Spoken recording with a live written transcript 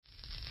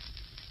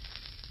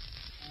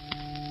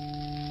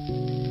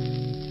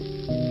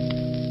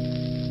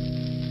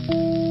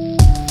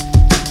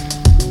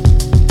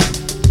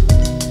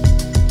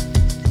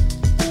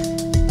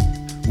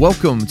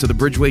Welcome to the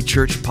Bridgeway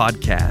Church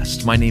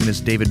podcast. My name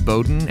is David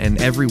Bowden,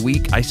 and every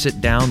week I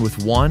sit down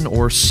with one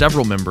or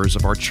several members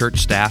of our church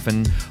staff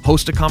and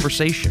host a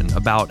conversation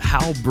about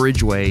how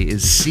Bridgeway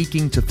is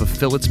seeking to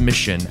fulfill its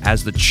mission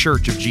as the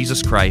Church of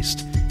Jesus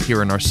Christ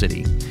here in our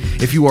city.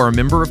 If you are a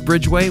member of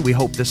Bridgeway, we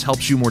hope this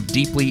helps you more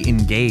deeply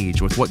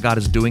engage with what God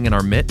is doing in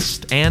our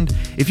midst. And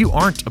if you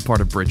aren't a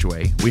part of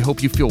Bridgeway, we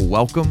hope you feel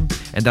welcome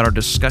and that our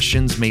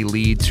discussions may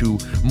lead to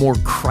more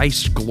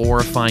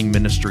Christ-glorifying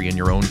ministry in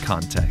your own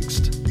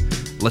context.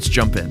 Let's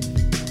jump in.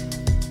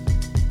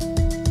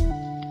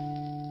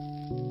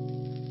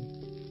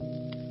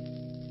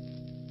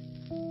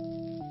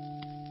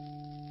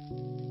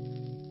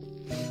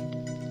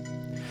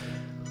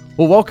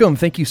 Well, welcome.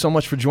 Thank you so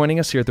much for joining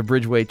us here at the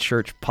Bridgeway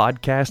Church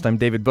podcast. I'm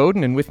David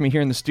Bowden, and with me here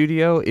in the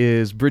studio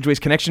is Bridgeway's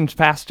Connections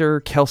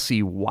Pastor,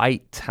 Kelcy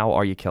White. How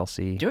are you,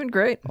 Kelcy? Doing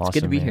great. It's Awesome,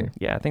 good to be man. here.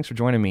 Yeah, thanks for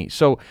joining me.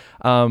 So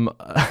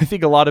I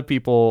think a lot of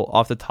people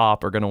off the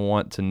top are going to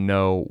want to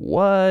know,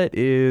 what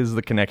is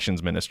the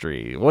Connections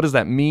Ministry? What does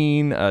that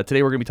mean?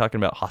 Today we're going to be talking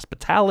about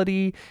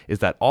hospitality. Is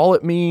that all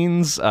it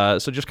means? So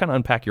just kind of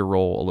unpack your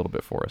role a little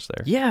bit for us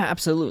there. Yeah,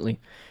 absolutely.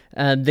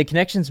 The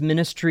Connections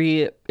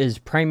Ministry is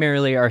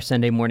primarily our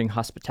Sunday morning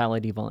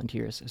hospitality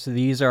volunteers. So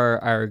these are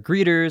our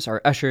greeters,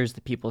 our ushers,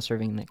 the people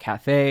serving the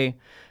cafe,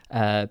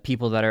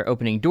 people that are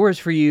opening doors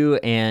for you,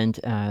 and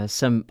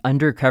some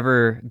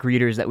undercover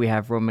greeters that we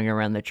have roaming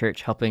around the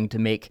church, helping to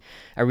make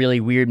a really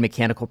weird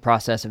mechanical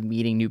process of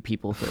meeting new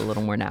people feel a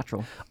little more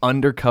natural.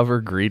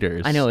 Undercover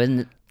greeters. I know, isn't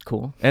it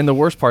cool? And the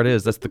worst part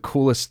is that's the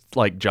coolest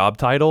job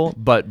title,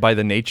 but by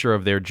the nature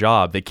of their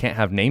job, they can't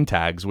have name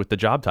tags with the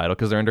job title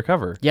because they're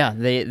undercover. Yeah,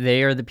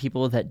 they are the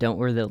people that don't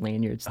wear the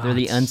lanyards. They're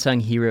the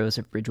unsung heroes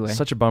of Bridgeway.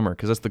 Such a bummer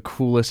because that's the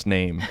coolest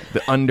name,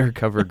 the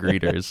undercover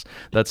greeters.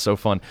 That's so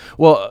fun.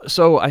 Well,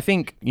 so I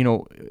think,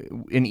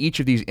 in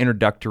each of these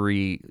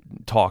introductory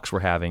talks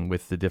we're having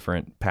with the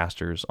different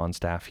pastors on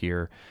staff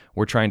here,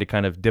 we're trying to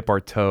kind of dip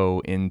our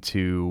toe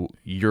into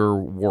your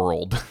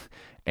world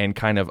and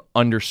kind of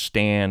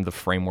understand the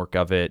framework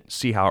of it,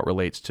 see how it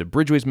relates to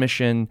Bridgeway's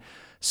mission,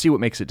 see what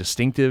makes it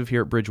distinctive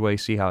here at Bridgeway,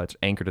 see how it's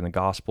anchored in the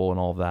gospel and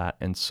all of that.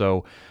 And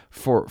so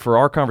for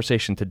our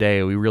conversation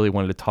today, we really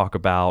wanted to talk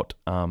about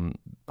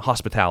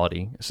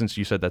hospitality. Since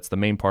you said that's the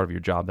main part of your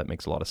job, that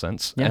makes a lot of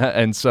sense. Yeah.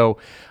 And so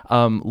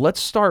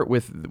let's start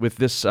with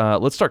this.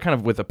 Let's start kind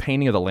of with a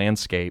painting of the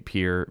landscape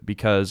here,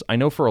 because I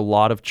know for a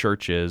lot of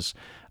churches,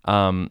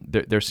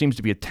 there seems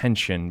to be a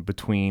tension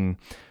between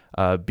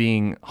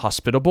being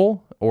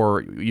hospitable,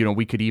 or,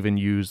 we could even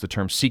use the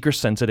term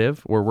seeker-sensitive,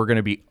 where we're going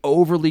to be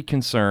overly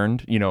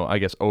concerned, I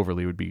guess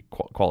overly would be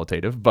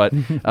qualitative, but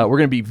we're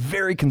going to be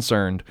very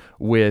concerned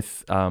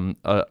with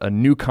a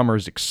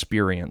newcomer's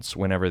experience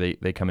whenever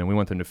they come in. We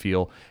want them to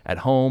feel at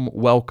home,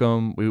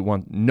 welcome. We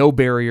want no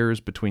barriers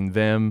between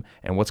them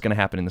and what's going to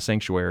happen in the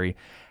sanctuary.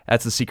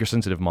 That's the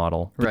seeker-sensitive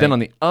model. But then on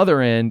the other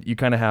end, you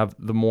kind of have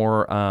the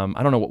more,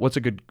 I don't know, what's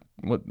a good...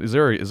 What is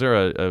there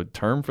a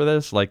term for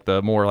this? Like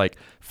the more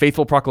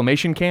faithful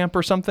proclamation camp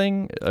or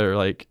something, or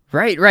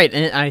Right.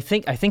 And I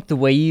think the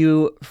way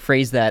you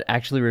phrase that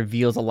actually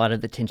reveals a lot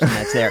of the tension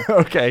that's there.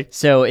 Okay.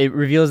 So it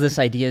reveals this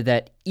idea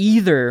that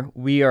either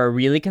we are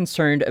really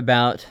concerned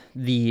about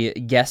the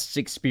guest's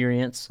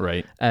experience,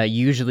 Right.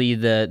 Usually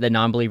the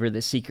non-believer,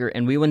 the seeker,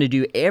 and we want to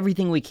do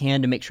everything we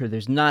can to make sure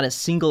there's not a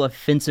single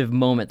offensive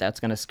moment that's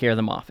going to scare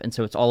them off. And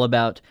so it's all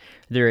about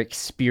their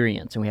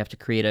experience, and we have to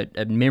create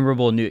a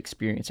memorable new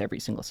experience every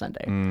single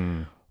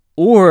Sunday.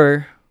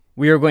 Or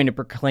we are going to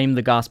proclaim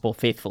the gospel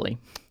faithfully.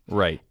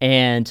 Right.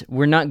 And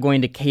we're not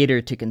going to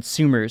cater to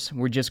consumers.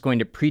 We're just going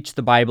to preach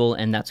the Bible,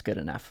 and that's good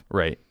enough.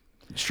 Right.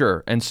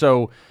 Sure. And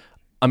so,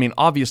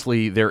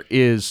 obviously there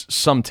is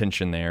some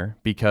tension there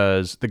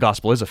because the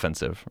gospel is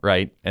offensive,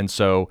 right? And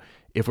so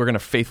if we're going to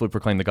faithfully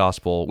proclaim the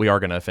gospel, we are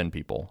going to offend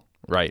people,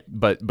 right?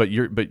 But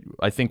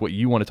I think what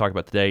you want to talk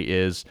about today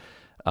is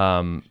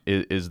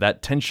that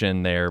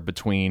tension there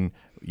between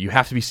you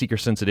have to be seeker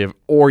sensitive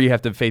or you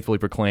have to faithfully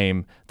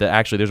proclaim that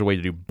actually there's a way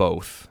to do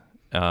both.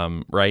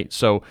 Right.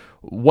 So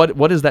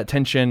what is that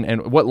tension,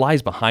 and what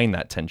lies behind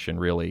that tension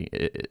really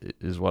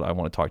is what I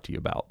want to talk to you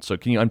about. So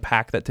can you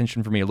unpack that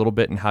tension for me a little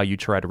bit and how you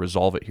try to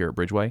resolve it here at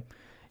Bridgeway?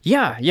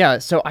 Yeah.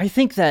 So I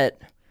think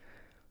that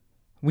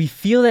we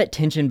feel that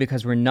tension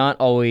because we're not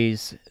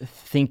always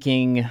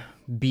thinking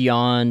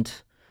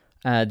beyond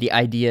the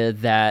idea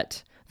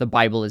that the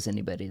Bible is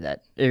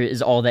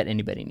all that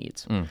anybody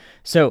needs.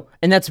 So,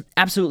 and that's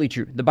absolutely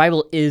true. The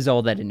Bible is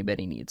all that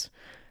anybody needs.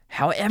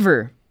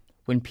 However,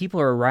 when people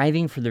are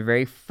arriving for the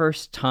very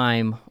first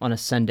time on a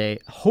Sunday,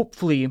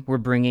 hopefully we're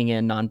bringing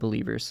in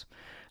non-believers.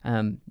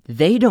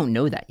 They don't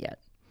know that yet.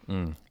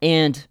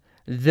 And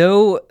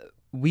though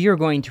we are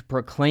going to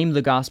proclaim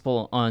the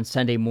gospel on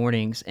Sunday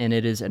mornings, and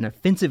it is an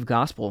offensive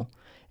gospel,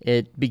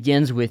 it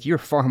begins with, you're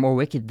far more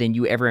wicked than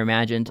you ever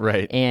imagined,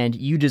 right, and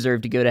you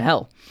deserve to go to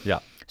hell. Yeah.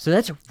 So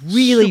that's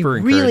really,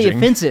 really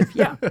offensive.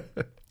 Yeah.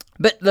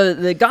 But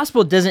the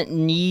gospel doesn't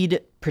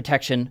need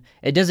protection.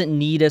 It doesn't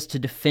need us to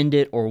defend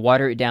it or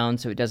water it down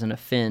so it doesn't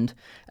offend.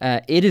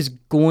 It is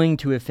going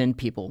to offend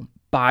people.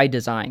 by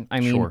design. I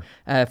mean, Sure.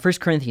 1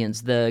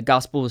 Corinthians, the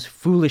gospel is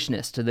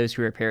foolishness to those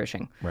who are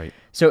perishing. Right.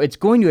 So it's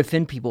going to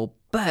offend people,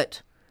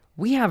 but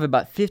we have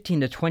about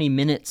 15 to 20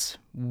 minutes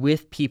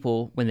with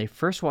people when they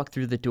first walk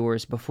through the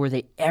doors before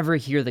they ever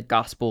hear the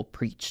gospel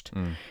preached.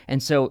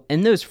 And so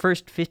in those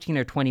first 15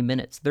 or 20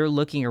 minutes, they're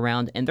looking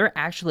around and they're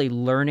actually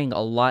learning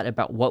a lot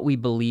about what we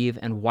believe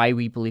and why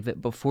we believe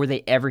it before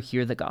they ever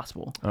hear the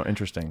gospel. Oh,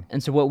 interesting.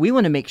 And so what we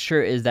want to make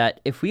sure is that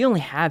if we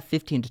only have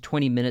 15 to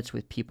 20 minutes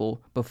with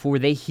people before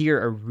they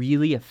hear a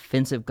really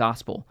offensive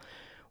gospel,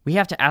 we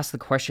have to ask the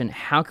question,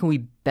 how can we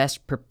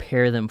best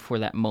prepare them for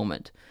that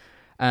moment?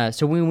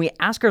 So when we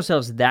ask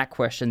ourselves that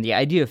question, the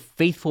idea of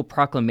faithful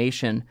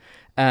proclamation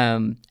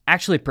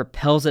actually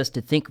propels us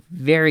to think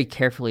very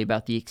carefully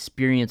about the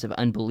experience of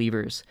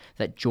unbelievers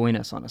that join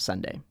us on a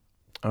Sunday.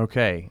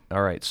 Okay.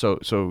 All right. So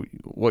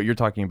what you're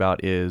talking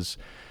about is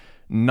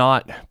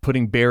not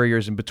putting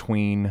barriers in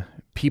between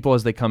people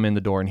as they come in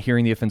the door and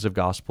hearing the offensive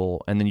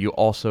gospel, and then you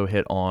also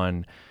hit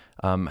on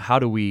how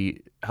do we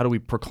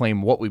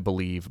proclaim what we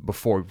believe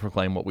before we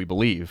proclaim what we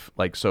believe?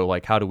 Like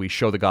how do we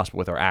show the gospel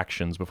with our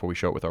actions before we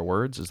show it with our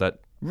words? Is that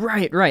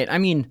right? I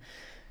mean,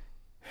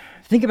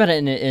 think about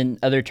it in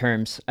other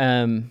terms.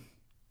 One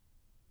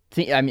of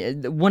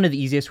the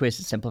easiest ways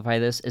to simplify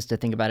this is to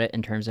think about it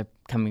in terms of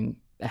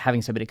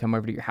having somebody come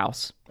over to your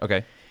house.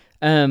 okay?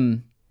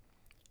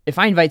 If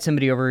I invite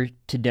somebody over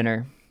to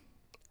dinner,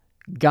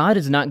 God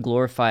is not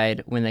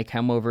glorified when they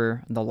come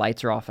over, the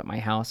lights are off at my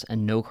house,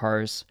 and no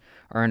cars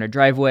are in a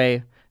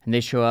driveway, and they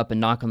show up and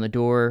knock on the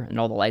door, and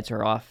all the lights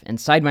are off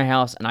inside my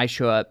house, and I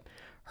show up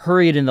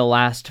hurried in the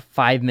last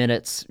 5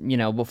 minutes,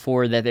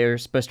 before they were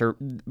supposed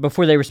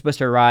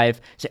to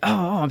arrive, say,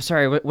 oh, I'm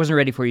sorry, I wasn't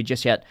ready for you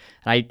just yet.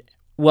 And I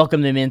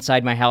welcome them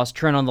inside my house,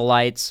 turn on the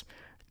lights,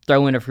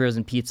 throw in a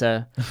frozen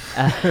pizza.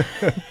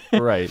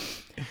 Right.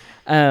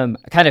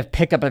 Kind of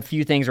pick up a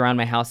few things around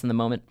my house in the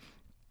moment.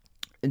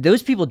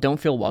 Those people don't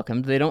feel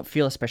welcomed. They don't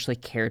feel especially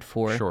cared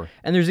for. Sure.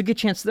 And there's a good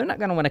chance they're not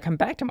going to want to come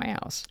back to my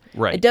house.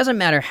 Right. It doesn't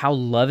matter how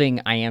loving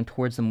I am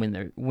towards them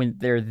when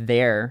they're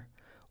there.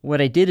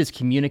 What I did is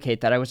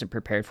communicate that I wasn't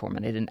prepared for them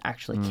and I didn't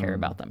actually care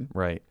about them.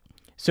 Right.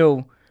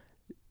 So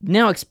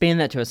now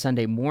expand that to a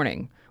Sunday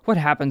morning. What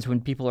happens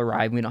when people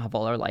arrive and we don't have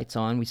all our lights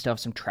on? We still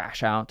have some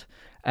trash out.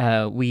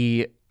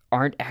 We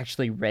aren't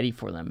actually ready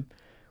for them.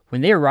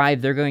 When they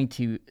arrive, they're going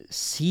to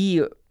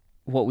see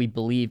what we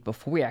believe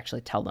before we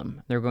actually tell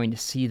them. They're going to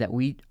see that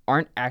we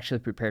aren't actually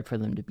prepared for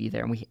them to be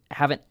there, and we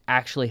haven't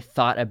actually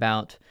thought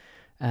about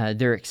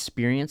their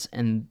experience,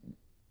 and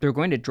they're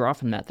going to draw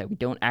from that we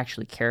don't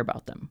actually care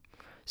about them.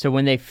 So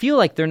when they feel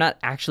like they're not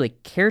actually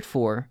cared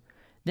for,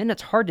 then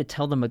it's hard to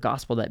tell them a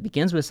gospel that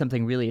begins with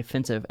something really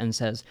offensive and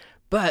says,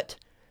 but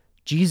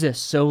Jesus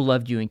so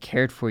loved you and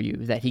cared for you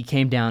that he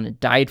came down and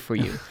died for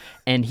you.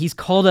 And he's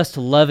called us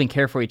to love and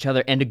care for each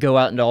other and to go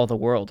out into all the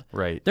world.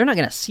 Right. They're not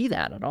going to see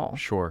that at all.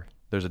 Sure.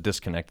 There's a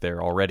disconnect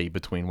there already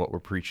between what we're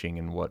preaching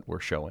and what we're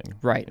showing.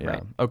 Right, Yeah.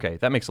 right. Okay,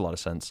 that makes a lot of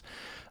sense.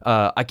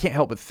 I can't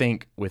help but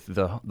think with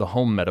the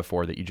home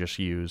metaphor that you just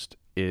used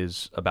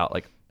is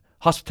about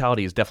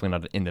hospitality is definitely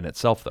not an end in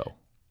itself, though.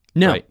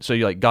 No. Right? So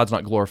you're God's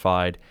not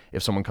glorified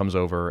if someone comes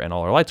over and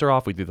all our lights are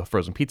off, we do the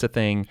frozen pizza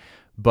thing,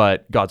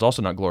 but God's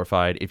also not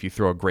glorified if you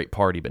throw a great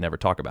party but never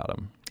talk about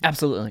him.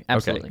 Absolutely.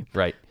 Okay,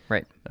 right.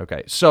 Right.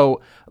 Okay,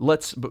 so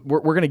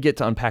we're going to get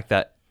to unpack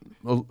that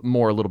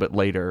more a little bit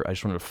later. I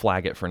just wanted to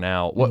flag it for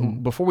now.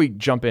 Before we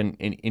jump in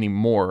any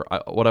more,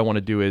 what I want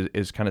to do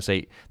is kind of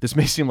say, this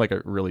may seem like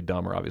a really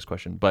dumb or obvious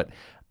question, but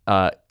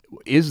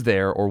is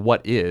there, or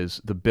what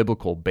is the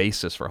biblical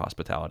basis for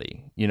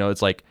hospitality?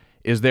 It's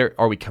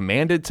are we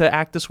commanded to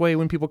act this way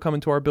when people come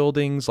into our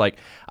buildings?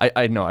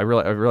 I know, I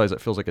realize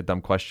it feels like a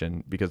dumb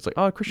question because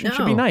Christians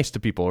should be nice to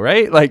people,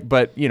 right?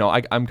 But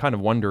I'm kind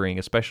of wondering,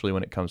 especially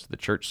when it comes to the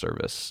church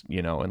service,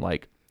 and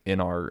in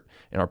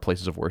our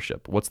places of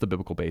worship, what's the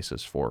biblical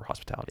basis for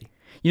hospitality?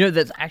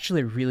 That's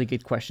actually a really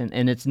good question,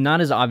 and it's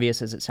not as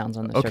obvious as it sounds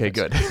on the surface. Okay,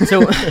 good.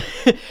 So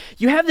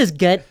you have this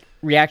gut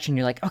reaction.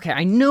 You're like, okay,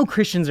 I know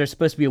Christians are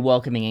supposed to be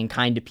welcoming and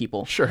kind to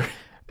people. Sure.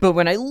 But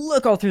when I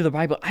look all through the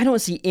Bible, I don't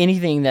see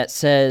anything that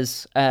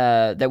says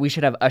that we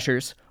should have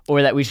ushers,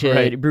 or that we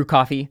should brew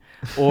coffee,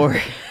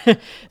 or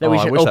that we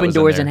should open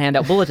doors and hand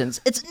out bulletins.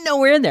 It's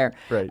nowhere in there.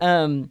 Right.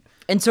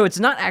 And so it's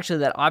not actually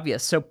that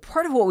obvious. So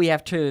part of what we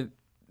have to...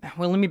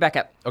 Well, let me back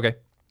up. Okay.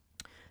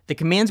 The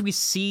commands we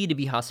see to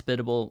be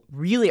hospitable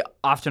really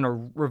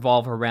often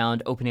revolve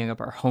around opening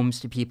up our homes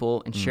to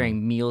people and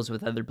sharing meals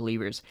with other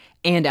believers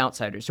and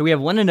outsiders. So we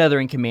have one another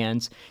in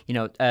commands,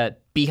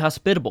 be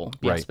hospitable,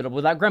 hospitable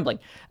without grumbling.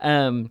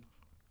 And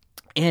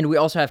we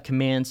also have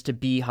commands to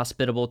be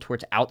hospitable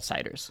towards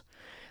outsiders.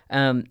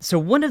 So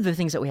one of the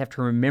things that we have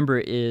to remember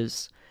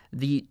is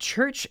the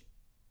church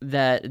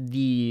that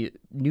the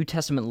New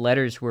Testament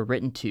letters were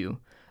written to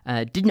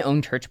didn't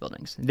own church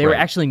buildings. They were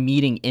actually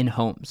meeting in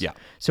homes. Yeah.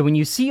 So when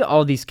you see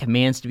all these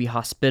commands to be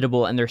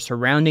hospitable and they're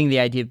surrounding the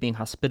idea of being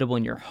hospitable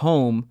in your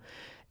home,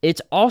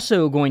 it's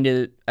also going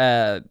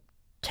to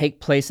take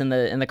place in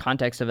the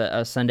context of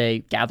a Sunday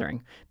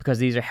gathering, because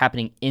these are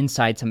happening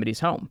inside somebody's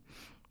home.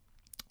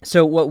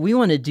 So what we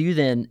want to do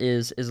then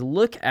is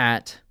look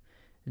at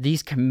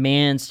these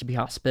commands to be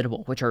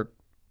hospitable, which are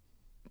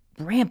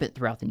rampant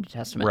throughout the New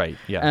Testament. Right,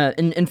 yeah.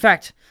 And in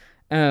fact,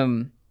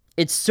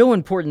 it's so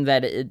important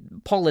that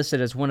Paul lists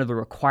it as one of the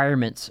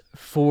requirements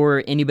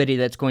for anybody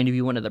that's going to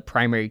be one of the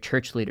primary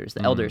church leaders,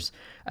 the elders.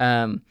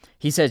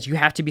 He says you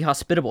have to be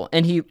hospitable,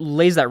 and he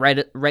lays that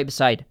right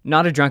beside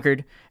not a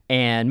drunkard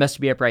and must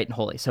be upright and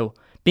holy. So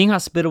being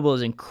hospitable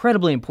is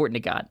incredibly important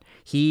to God.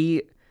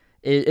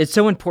 It's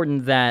so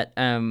important that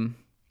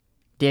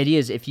the idea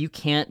is if you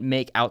can't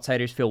make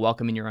outsiders feel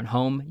welcome in your own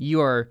home,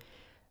 you are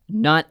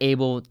not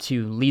able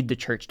to lead the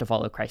church to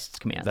follow Christ's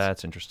commands.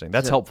 That's interesting.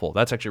 That's helpful.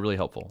 That's actually really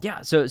helpful.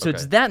 Yeah, so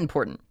it's that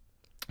important.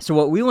 So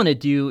what we want to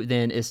do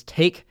then is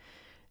take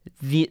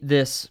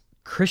this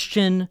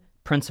Christian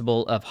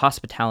principle of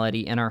hospitality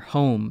in our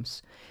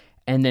homes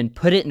and then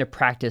put it into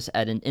practice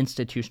at an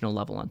institutional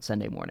level on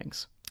Sunday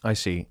mornings. I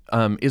see.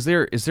 Is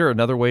there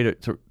another way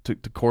to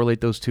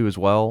correlate those two as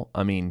well?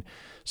 I mean,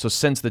 so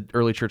since the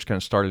early church kind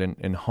of started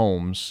in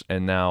homes,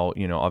 and now,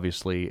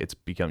 obviously it's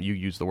become, you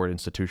use the word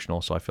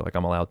institutional, so I feel like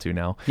I'm allowed to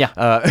now. Yeah.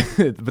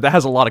 But that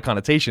has a lot of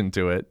connotation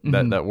to it,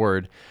 that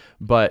word.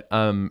 But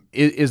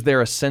is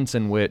there a sense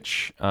in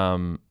which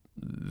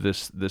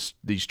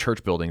these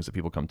church buildings that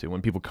people come to,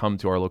 when people come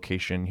to our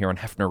location here on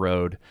Hefner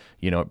Road,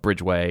 at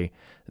Bridgeway,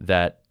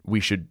 that we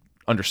should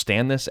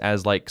understand this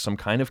as like some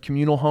kind of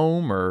communal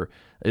home, or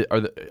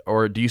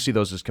do you see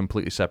those as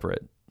completely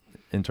separate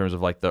in terms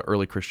of like the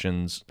early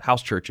Christians'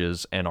 house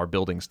churches and our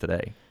buildings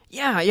today?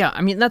 Yeah.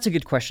 I mean, that's a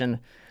good question.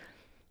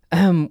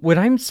 When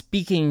I'm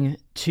speaking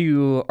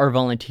to our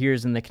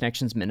volunteers in the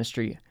Connections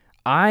Ministry,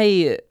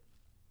 I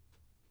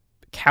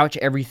couch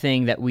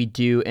everything that we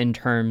do in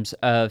terms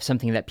of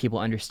something that people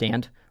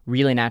understand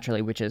really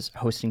naturally, which is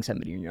hosting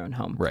somebody in your own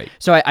home. Right.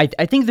 So I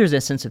think there's a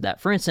sense of that.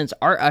 For instance,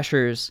 our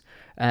ushers,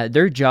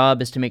 their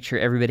job is to make sure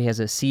everybody has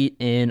a seat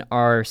in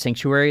our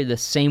sanctuary the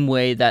same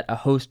way that a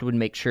host would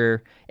make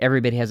sure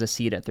everybody has a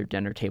seat at their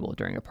dinner table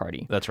during a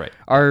party. That's right.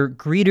 Our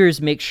greeters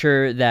make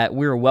sure that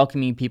we're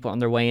welcoming people on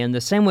their way in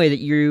the same way that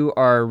you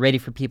are ready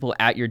for people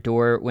at your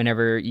door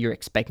whenever you're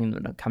expecting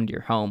them to come to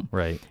your home.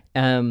 Right.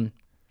 And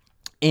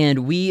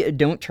we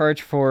don't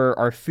charge for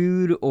our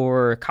food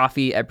or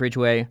coffee at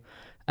Bridgeway.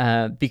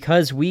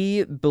 Because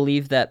we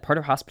believe that part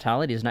of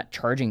hospitality is not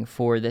charging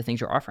for the things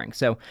you're offering.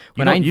 So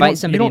when I invite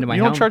somebody into my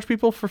home... You don't charge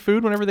people for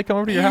food whenever they come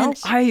over to your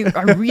house? I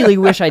really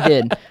wish I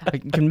did. I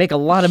can make a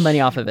lot of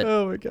money off of it.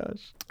 Oh my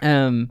gosh.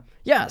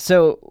 Yeah,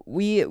 so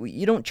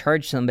you don't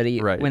charge somebody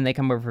Right. when they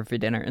come over for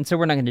dinner, and so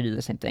we're not going to do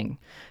the same thing.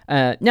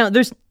 Now,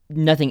 there's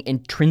nothing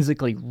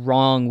intrinsically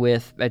wrong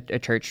with a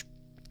church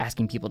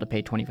asking people to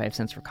pay 25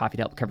 cents for coffee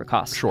to help cover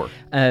costs. Sure.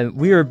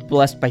 We are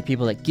blessed by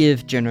people that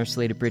give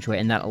generously to Bridgeway,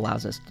 and that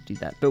allows us to do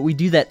that. But we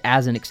do that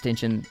as an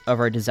extension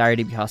of our desire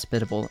to be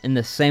hospitable in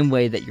the same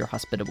way that you're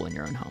hospitable in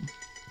your own home.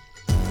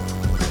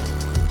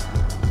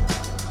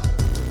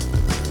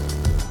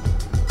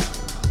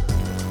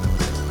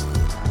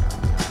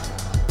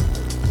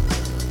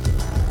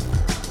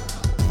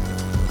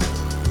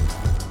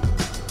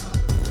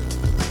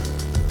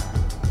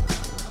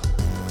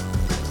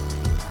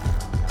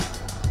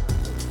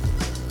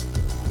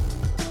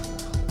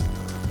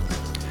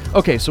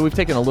 Okay, so we've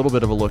taken a little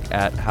bit of a look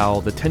at how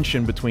the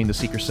tension between the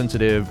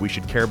seeker-sensitive, we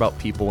should care about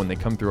people when they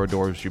come through our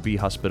doors, should be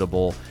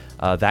hospitable,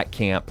 that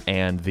camp,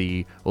 and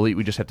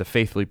we just have to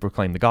faithfully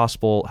proclaim the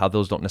gospel, how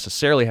those don't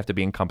necessarily have to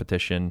be in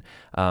competition.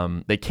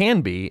 They can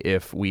be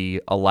if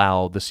we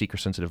allow the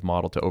seeker-sensitive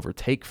model to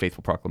overtake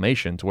faithful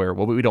proclamation to where,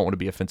 we don't want to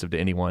be offensive to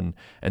anyone,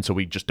 and so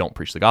we just don't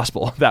preach the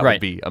gospel. That Right.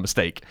 would be a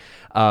mistake.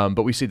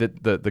 But we see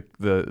that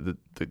the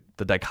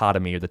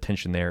dichotomy or the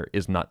tension there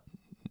is not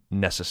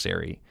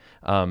necessary.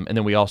 And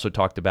then we also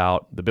talked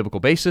about the biblical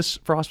basis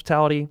for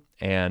hospitality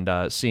and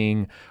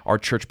seeing our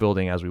church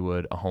building as we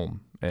would a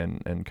home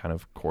and kind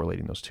of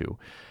correlating those two.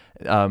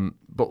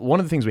 But one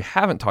of the things we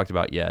haven't talked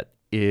about yet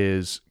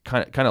is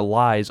kind of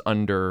lies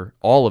under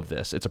all of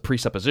this. It's a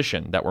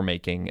presupposition that we're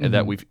making and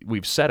that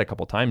we've said a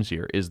couple times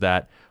here is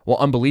that,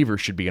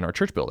 unbelievers should be in our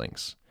church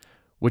buildings,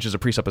 which is a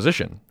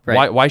presupposition.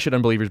 Right. Why should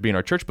unbelievers be in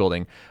our church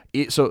building?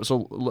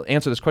 So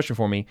answer this question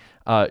for me.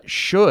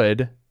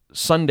 Should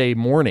Sunday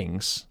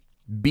mornings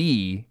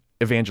be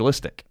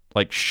evangelistic?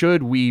 Like,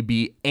 should we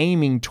be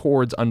aiming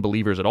towards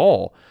unbelievers at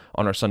all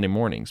on our Sunday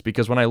mornings?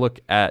 Because when we look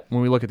at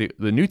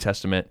the New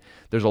Testament,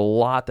 there's a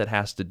lot that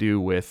has to do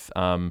with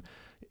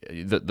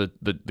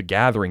the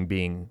gathering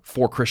being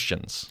for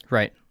Christians.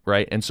 Right.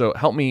 Right. And so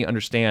help me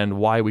understand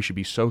why we should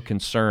be so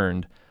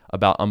concerned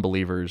about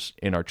unbelievers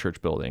in our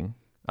church building.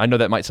 I know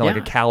that might sound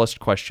like a calloused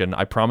question.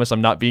 I promise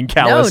I'm not being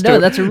callous. No,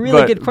 that's a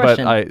really good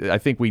question. But I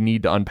think we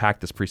need to unpack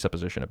this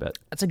presupposition a bit.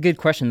 That's a good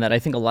question that I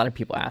think a lot of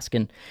people ask,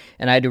 and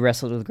I had to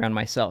wrestle with the ground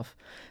myself.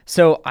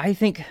 So I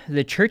think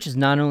the church is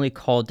not only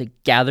called to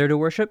gather to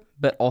worship,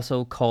 but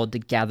also called to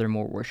gather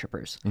more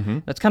worshipers. Mm-hmm.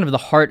 That's kind of the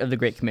heart of the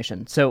Great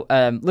Commission. So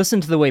listen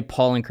to the way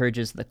Paul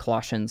encourages the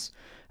Colossians.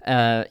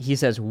 He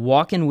says,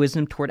 "Walk in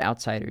wisdom toward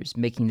outsiders,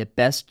 making the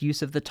best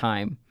use of the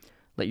time.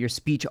 Let your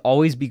speech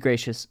always be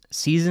gracious,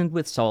 seasoned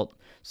with salt,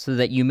 so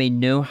that you may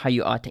know how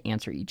you ought to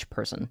answer each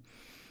person.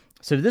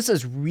 So this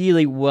is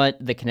really what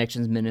the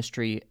Connections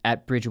Ministry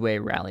at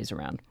Bridgeway rallies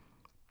around.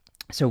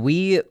 So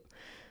we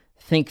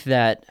think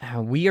that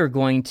we are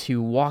going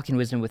to walk in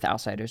wisdom with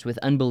outsiders, with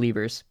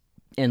unbelievers,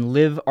 and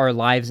live our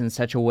lives in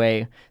such a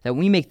way that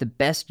we make the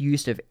best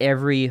use of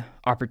every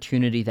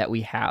opportunity that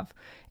we have.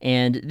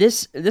 And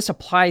this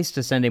applies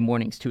to Sunday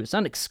mornings too. It's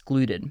not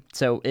excluded.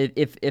 So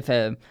if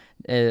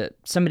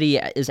somebody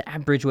is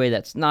at Bridgeway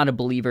that's not a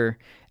believer,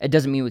 it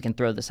doesn't mean we can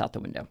throw this out the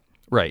window.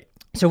 Right.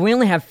 So we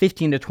only have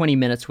 15 to 20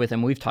 minutes with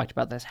them. We've talked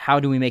about this. How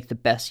do we make the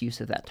best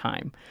use of that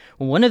time?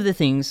 Well, one of the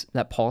things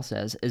that Paul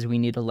says is we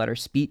need to let our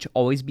speech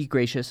always be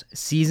gracious,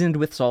 seasoned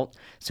with salt.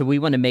 So we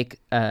want to make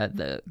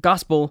the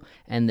gospel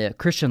and the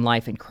Christian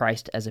life in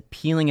Christ as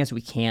appealing as we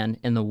can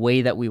in the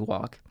way that we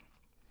walk.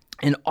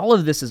 And all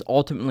of this is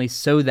ultimately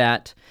so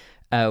that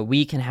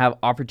we can have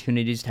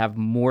opportunities to have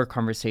more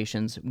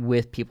conversations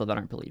with people that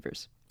aren't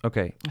believers.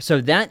 Okay.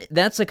 So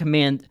that's a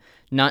command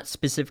not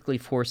specifically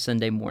for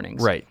Sunday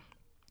mornings. Right.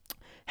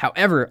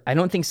 However, I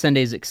don't think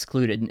Sunday is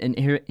excluded, and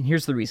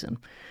here's the reason.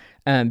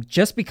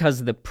 Just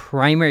because the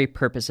primary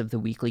purpose of the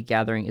weekly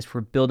gathering is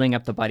for building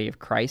up the body of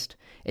Christ,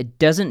 it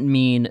doesn't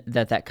mean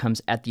that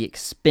comes at the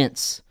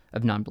expense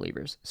of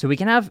non-believers. So we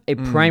can have a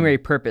primary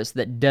purpose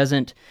that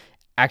doesn't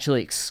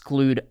actually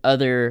exclude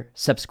other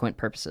subsequent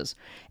purposes.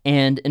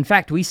 And in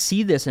fact, we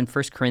see this in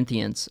 1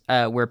 Corinthians,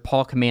 where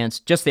Paul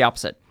commands just the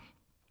opposite.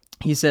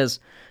 He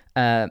says,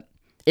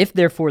 if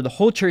therefore the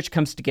whole church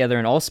comes together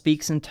and all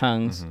speaks in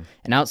tongues,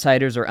 and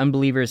outsiders or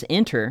unbelievers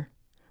enter,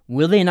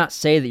 will they not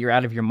say that you're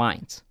out of your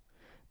minds?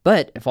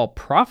 But if all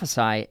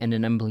prophesy and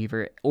an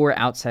unbeliever or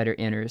outsider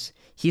enters,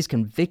 he's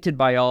convicted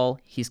by all,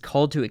 he's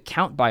called to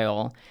account by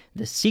all,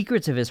 the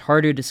secrets of his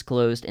heart are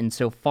disclosed, and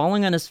so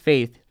falling on his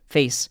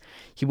face,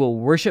 he will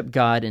worship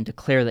God and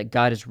declare that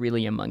God is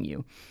really among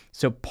you.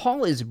 So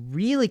Paul is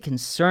really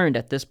concerned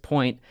at this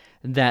point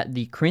that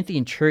the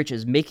Corinthian church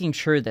is making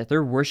sure that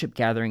their worship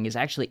gathering is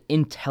actually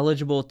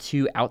intelligible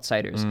to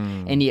outsiders.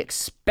 And he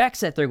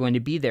expects that they're going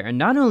to be there. And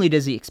not only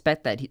does he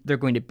expect that they're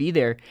going to be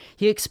there,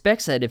 he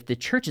expects that if the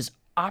church is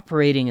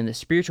operating in the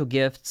spiritual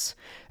gifts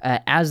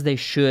as they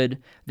should,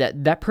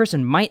 that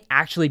person might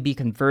actually be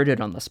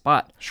converted on the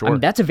spot. Sure. I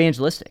mean, that's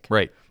evangelistic.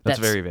 Right. That's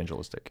very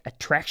evangelistic.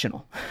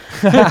 Attractional.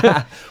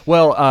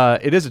 Well,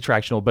 it is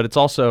attractional, but it's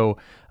also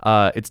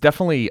it's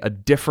definitely a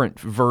different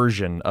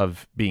version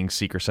of being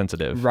seeker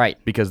sensitive, right?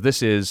 Because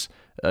this is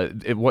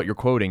what you're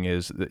quoting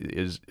is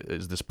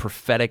this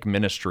prophetic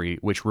ministry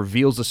which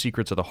reveals the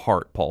secrets of the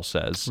heart. Paul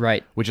says,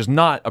 right, which is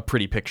not a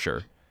pretty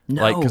picture.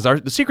 No. Like, because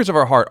the secrets of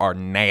our heart are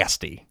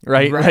nasty,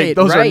 right? Right, like,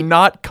 those right. are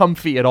not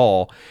comfy at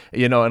all,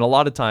 and a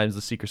lot of times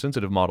the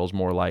seeker-sensitive model is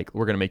more like,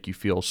 we're going to make you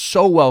feel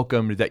so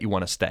welcomed that you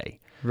want to stay.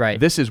 Right.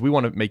 This is, we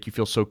want to make you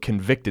feel so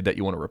convicted that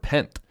you want to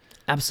repent.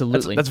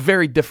 Absolutely. That's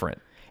very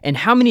different. And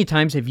how many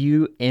times have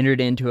you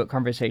entered into a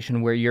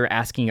conversation where you're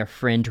asking a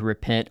friend to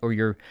repent or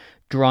you're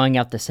drawing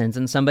out the sins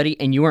in somebody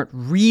and you weren't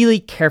really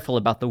careful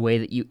about the way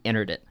that you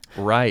entered it?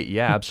 Right.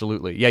 Yeah,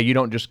 absolutely. Yeah, you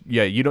don't just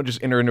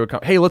enter into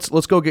a hey, let's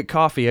go get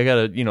coffee. I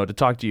got to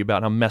talk to you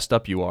about how messed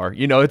up you are.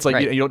 It's like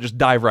right. you don't just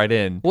dive right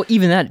in. Well,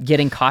 even that,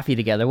 getting coffee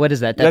together, what is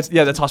that?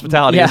 That's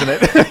hospitality, isn't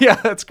it? Yeah,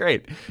 that's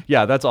great.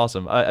 Yeah, that's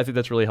awesome. I think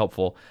that's really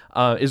helpful.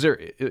 Is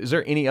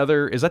there any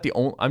other, is that the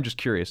only, I'm just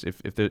curious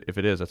if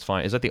it is, that's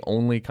fine. Is that the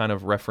only kind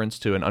of reference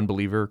to an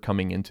unbeliever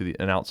coming into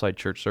an outside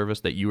church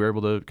service that you were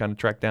able to kind of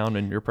track down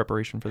in your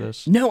preparation for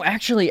this? No,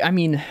 actually, I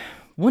mean,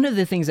 one of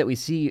the things that we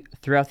see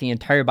throughout the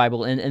entire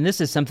Bible, and this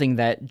is something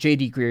that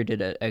J.D. Greer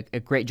did a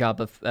great job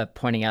of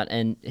pointing out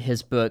in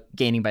his book,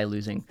 Gaining by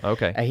Losing.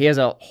 Okay. He has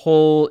a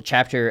whole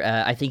chapter,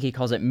 I think he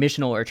calls it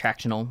missional or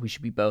attractional, we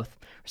should be both,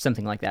 or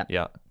something like that.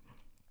 Yeah.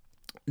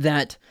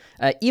 That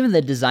even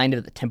the design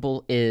of the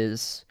temple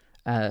is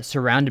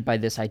surrounded by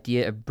this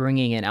idea of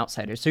bringing in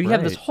outsiders. So you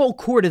have this whole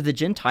court of the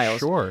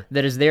Gentiles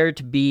that is there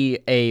to be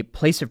a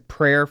place of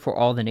prayer for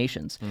all the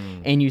nations.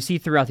 And you see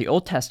throughout the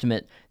Old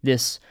Testament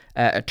this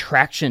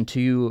attraction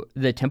to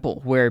the temple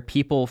where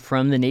people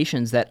from the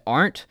nations that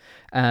aren't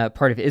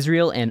part of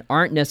Israel and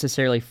aren't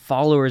necessarily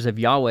followers of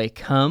Yahweh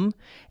come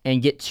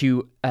and get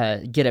to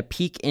get a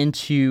peek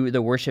into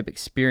the worship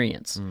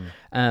experience.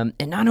 And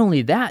not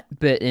only that,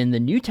 but in the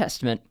New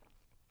Testament,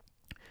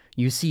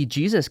 you see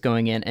Jesus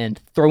going in and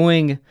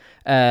throwing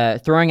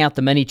out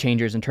the money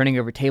changers and turning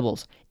over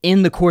tables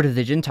in the court of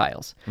the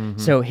Gentiles.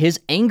 So his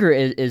anger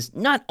is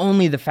not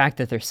only the fact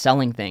that they're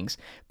selling things,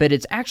 but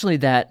it's actually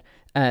that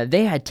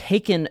they had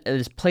taken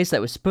this place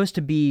that was supposed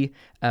to be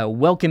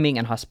welcoming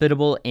and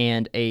hospitable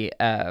and a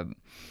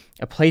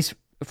place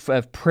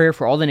of prayer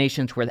for all the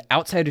nations where the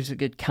outsiders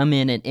could come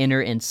in and enter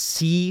and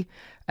see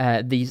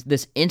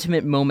this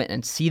intimate moment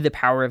and see the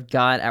power of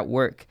God at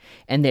work,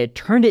 and they had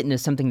turned it into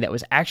something that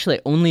was actually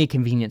only a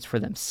convenience for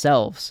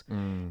themselves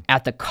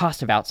at the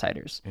cost of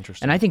outsiders.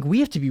 Interesting. And I think we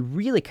have to be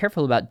really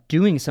careful about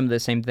doing some of the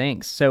same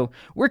things. So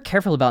we're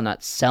careful about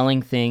not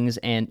selling things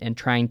and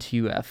trying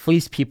to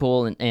fleece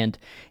people and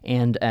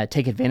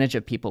take advantage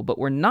of people, but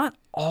we're not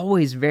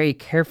always very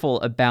careful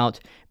about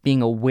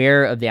being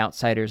aware of the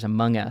outsiders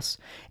among us,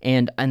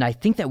 and I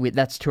think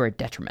that's to our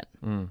detriment.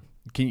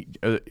 Can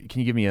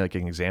you give me like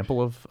an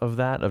example of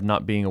that, of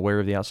not being aware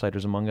of the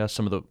outsiders among us?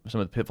 Some of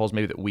the pitfalls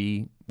maybe that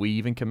we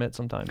even commit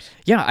sometimes.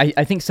 Yeah,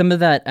 I think some of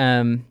that.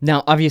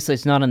 Now, obviously,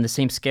 it's not on the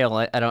same scale.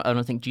 I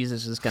don't think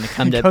Jesus is going to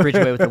come to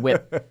Bridgeway with a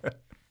whip.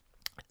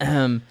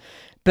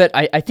 But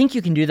I think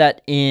you can do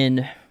that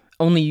in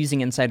only using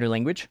insider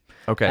language.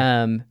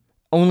 Okay.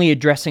 Only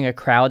addressing a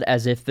crowd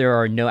as if there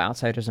are no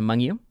outsiders among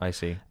you. I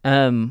see.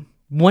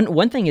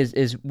 One thing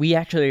is we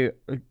actually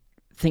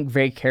think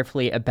very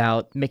carefully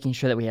about making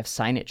sure that we have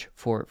signage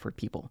for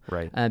people,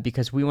 right?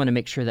 Because we want to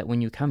make sure that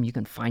when you come, you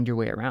can find your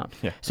way around.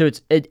 Yeah. So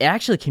it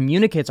actually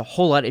communicates a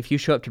whole lot if you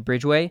show up to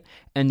Bridgeway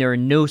and there are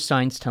no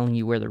signs telling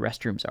you where the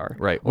restrooms are.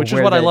 Right, which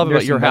is what I love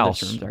about your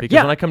house, because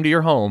when I come to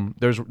your home,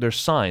 there's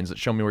signs that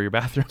show me where your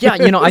bathroom is. Yeah,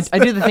 I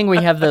do the thing where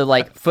you have the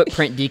like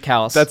footprint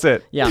decals. That's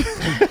it. Yeah.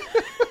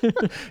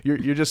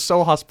 You're just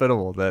so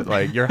hospitable that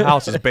like your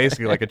house is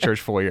basically like a church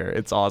foyer.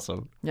 It's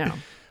awesome. Yeah.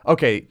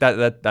 Okay,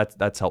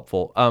 that's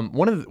helpful.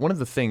 One of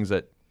the things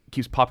that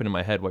keeps popping in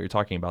my head while you're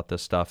talking about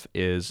this stuff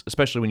is,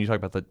 especially when you talk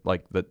about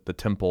the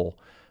temple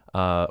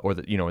or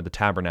the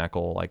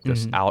tabernacle, like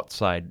this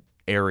outside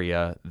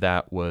area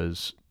that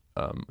was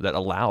that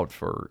allowed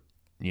for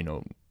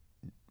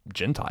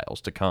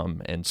Gentiles to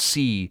come and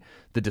see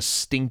the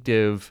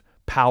distinctive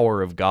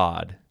power of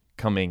God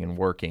coming and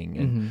working.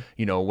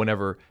 And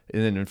whenever,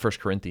 and then in 1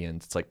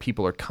 Corinthians, it's like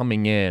people are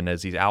coming in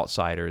as these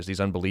outsiders, these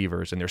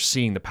unbelievers, and they're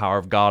seeing the power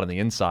of God on the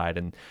inside,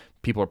 and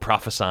people are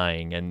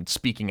prophesying and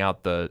speaking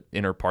out the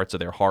inner parts of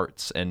their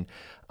hearts. And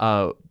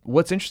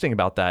what's interesting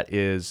about that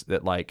is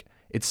that like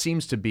it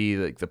seems to be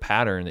like the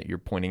pattern that you're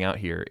pointing out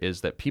here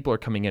is that people are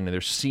coming in and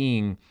they're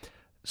seeing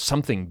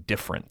something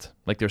different,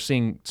 like they're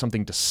seeing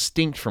something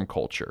distinct from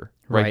culture,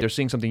 right? They're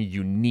seeing something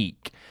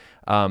unique.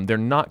 They're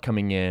not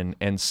coming in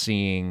and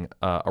seeing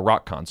a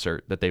rock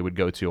concert that they would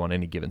go to on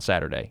any given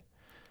Saturday.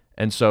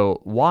 And so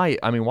why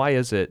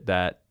is it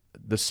that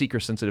the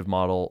seeker-sensitive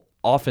model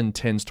often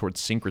tends towards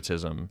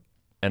syncretism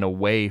and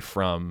away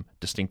from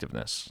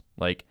distinctiveness?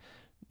 Like,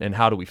 and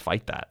how do we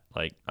fight that?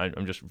 Like,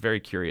 I'm just very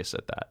curious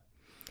at that.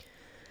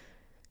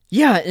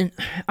 Yeah, and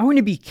I want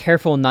to be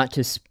careful not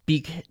to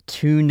speak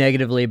too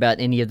negatively about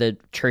any of the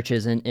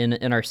churches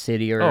in our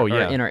city or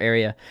in our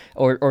area,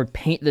 or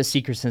paint the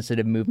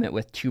seeker-sensitive movement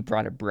with too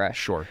broad a brush.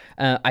 Sure.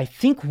 I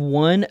think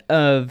one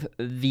of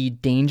the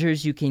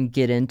dangers you can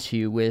get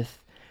into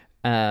with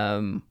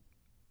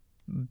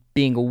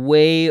being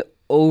way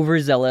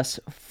overzealous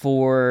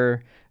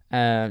for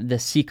the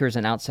seekers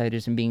and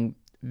outsiders and being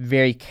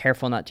very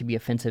careful not to be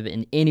offensive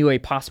in any way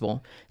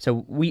possible.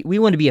 So we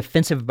want to be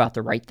offensive about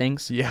the right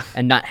things,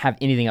 and not have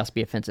anything else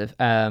be offensive.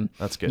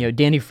 That's good.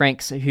 Danny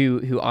Franks, who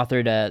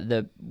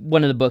authored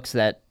one of the books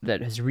that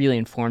has really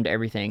informed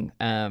everything,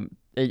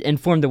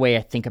 informed the way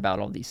I think about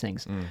all these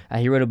things.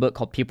 He wrote a book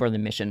called People Are the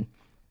Mission.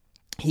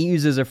 He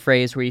uses a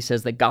phrase where he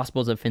says the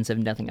gospel is offensive,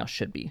 nothing else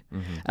should be.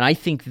 And I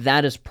think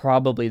that is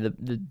probably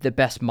the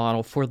best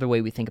model for the way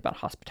we think about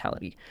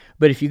hospitality.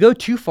 But if you go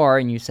too far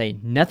and you say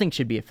nothing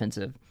should be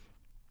offensive,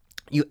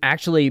 you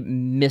actually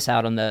miss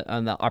out on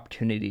the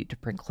opportunity to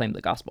proclaim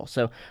the gospel.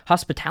 So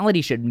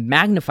hospitality should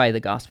magnify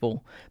the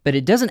gospel, but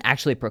it doesn't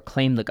actually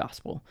proclaim the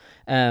gospel.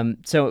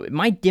 So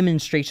my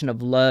demonstration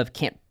of love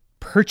can't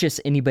purchase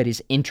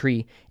anybody's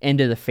entry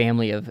into the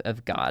family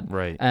of God.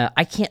 Right.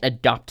 I can't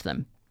adopt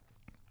them.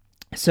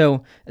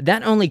 So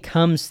that only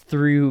comes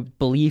through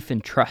belief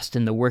and trust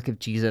in the work of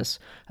Jesus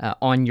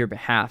on your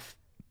behalf.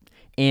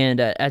 And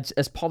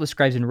as Paul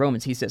describes in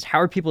Romans, he says, how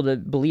are people to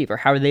believe, or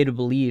how are they to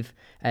believe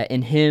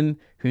in him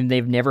whom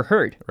they've never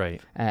heard?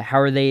 Right. How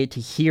are they to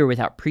hear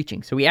without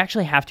preaching? So we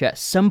actually have to, at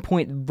some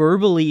point,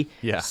 verbally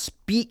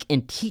speak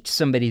and teach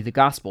somebody the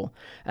gospel.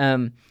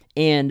 And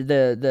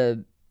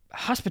the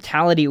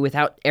hospitality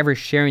without ever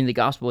sharing the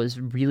gospel is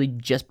really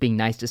just being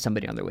nice to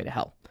somebody on their way to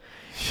hell.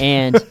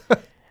 And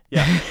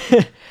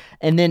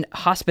and then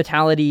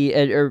hospitality,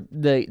 or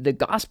the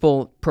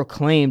gospel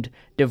proclaimed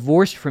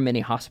divorced from any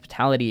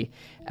hospitality,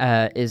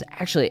 is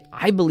actually,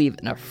 I believe,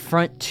 an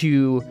affront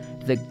to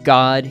the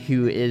God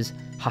who is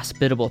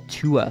hospitable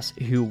to us,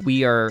 who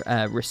we are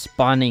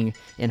responding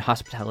in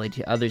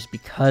hospitality to others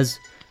because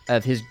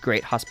of his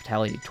great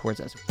hospitality towards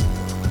us.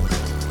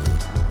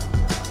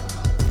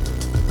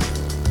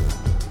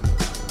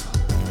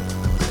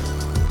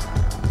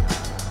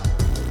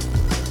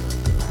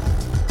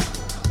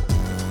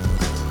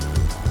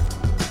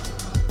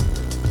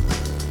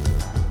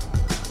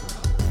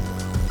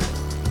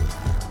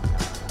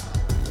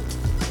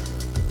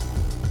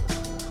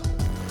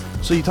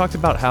 So you talked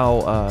about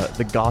how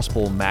the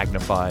gospel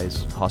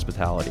magnifies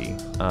hospitality.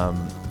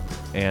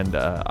 and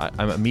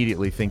I'm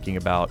immediately thinking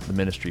about the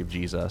ministry of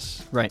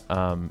Jesus. Right.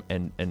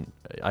 And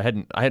I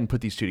hadn't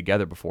put these two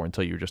together before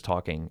until you were just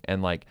talking,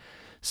 and like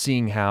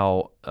seeing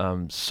how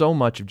so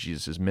much of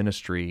Jesus'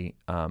 ministry,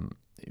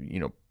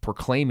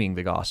 proclaiming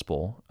the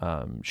gospel,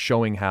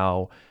 showing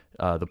how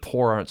the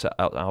poor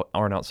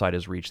aren't outside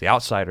his reach, the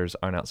outsiders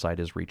aren't outside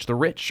his reach, the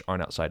rich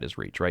aren't outside his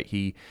reach. Right?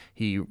 He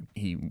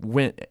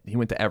went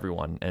to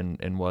everyone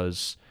and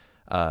was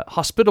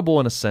hospitable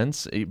in a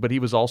sense, but he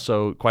was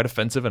also quite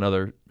offensive in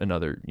other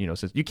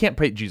sense. You can't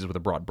paint Jesus with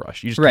a broad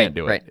brush. You just can't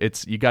do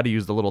it. You got to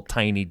use the little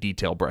tiny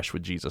detail brush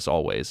with Jesus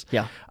always.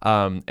 Yeah.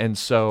 And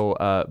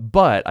so,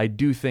 but I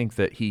do think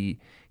that he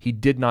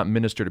did not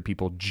minister to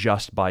people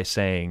just by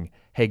saying,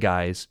 "Hey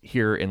guys,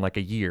 here in like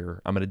a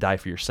year, I'm going to die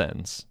for your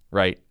sins."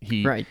 Right?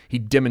 He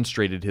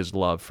demonstrated his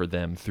love for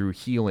them through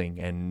healing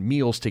and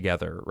meals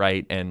together,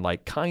 right? And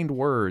like kind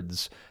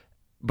words.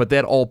 But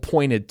that all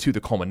pointed to the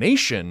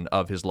culmination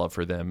of his love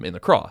for them in the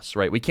cross,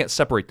 right? We can't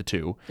separate the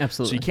two.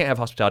 Absolutely. So you can't have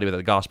hospitality without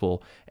the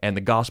gospel, and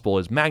the gospel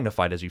is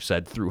magnified, as you've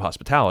said, through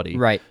hospitality.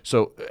 Right.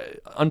 So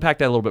unpack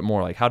that a little bit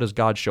more. Like, how does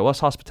God show us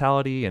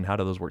hospitality, and how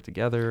do those work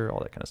together? All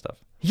that kind of stuff.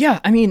 Yeah,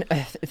 I mean,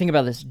 think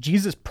about this.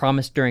 Jesus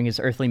promised during his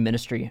earthly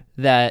ministry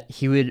that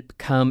he would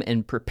come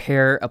and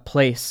prepare a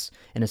place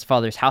in his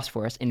Father's house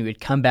for us, and he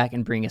would come back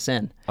and bring us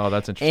in. Oh,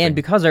 that's interesting. And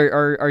because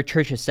our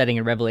church is studying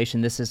in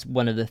Revelation, this is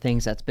one of the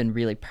things that's been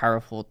really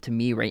powerful to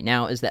me right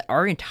now, is that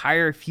our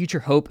entire future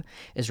hope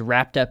is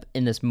wrapped up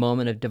in this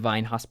moment of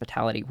divine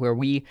hospitality, where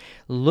we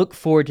look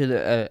forward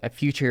to a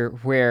future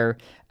where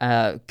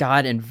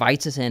God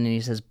invites us in, and he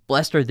says,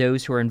 "Blessed are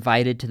those who are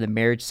invited to the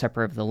marriage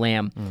supper of the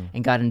Lamb."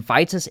 And God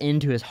invites us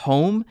into his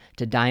home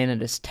to dine at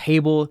his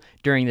table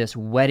during this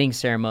wedding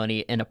ceremony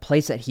in a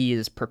place that he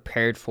has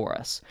prepared for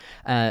us.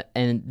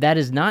 And that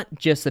is not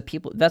just the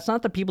people, that's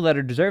not the people that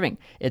are deserving.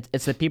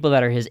 It's the people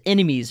that are his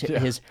enemies,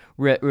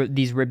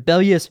 these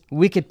rebellious,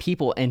 wicked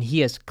people, and he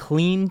has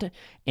cleaned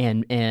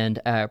and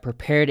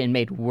prepared and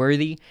made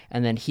worthy,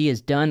 and then he has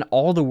done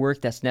all the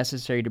work that's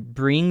necessary to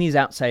bring these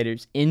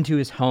outsiders into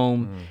his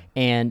home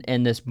and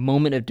this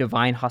moment of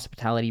divine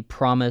hospitality,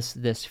 promise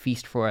this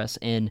feast for us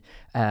in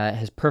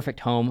his perfect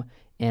home,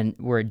 and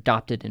we're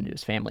adopted into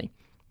his family.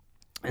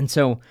 And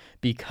so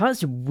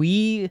because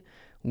we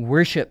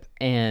worship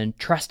and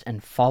trust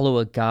and follow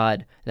a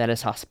God that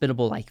is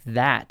hospitable like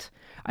that,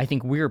 I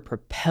think we are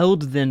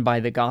propelled then by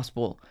the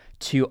gospel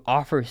to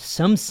offer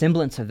some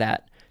semblance of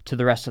that to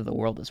the rest of the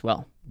world as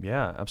well.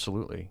 Yeah,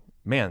 absolutely.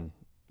 Man,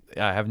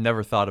 I have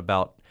never thought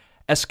about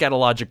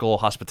eschatological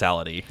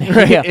hospitality,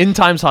 right? Yeah. End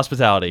times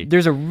hospitality.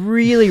 There's a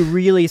really,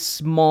 really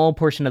small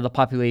portion of the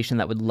population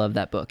that would love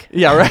that book.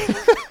 Yeah, right.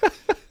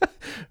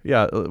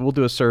 Yeah, we'll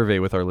do a survey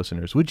with our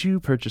listeners. Would you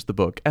purchase the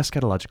book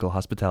Eschatological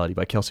Hospitality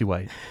by Kelcy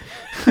White?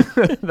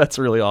 That's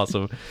really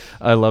awesome.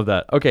 I love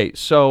that. Okay,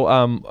 so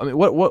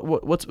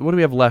what do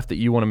we have left that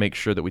you want to make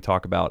sure that we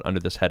talk about under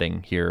this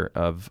heading here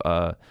of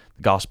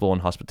gospel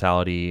and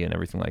hospitality and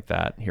everything like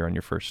that here on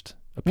your first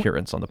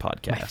appearance on the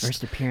podcast? My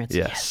first appearance.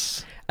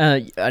 Yes.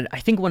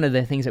 I think one of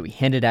the things that we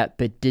hinted at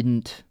but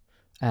didn't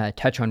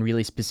touch on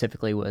really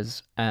specifically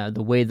was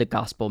the way the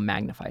gospel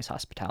magnifies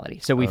hospitality.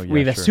 So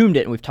we've assumed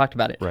it and we've talked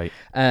about it. Right.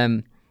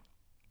 And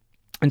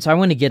so I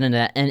want to get into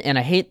that. And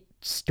I hate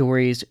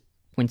stories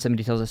when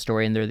somebody tells a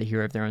story and they're the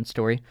hero of their own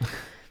story.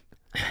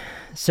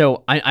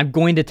 So I'm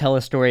going to tell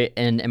a story,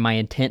 and my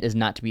intent is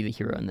not to be the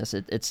hero in this.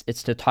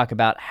 It's to talk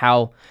about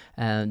how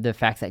the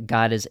fact that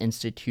God has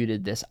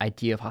instituted this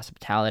idea of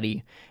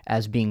hospitality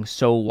as being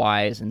so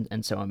wise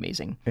and so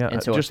amazing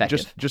and so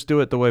effective. Just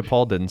do it the way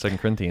Paul did in 2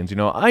 Corinthians.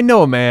 I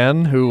know a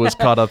man who was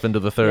caught up into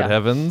the third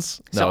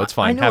heavens. No, so it's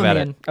fine. Have at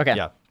it. Okay.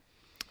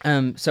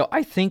 Yeah. So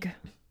I think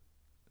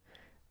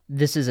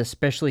this is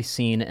especially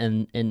seen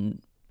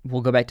in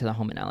we'll go back to the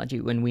home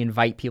analogy when we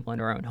invite people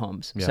into our own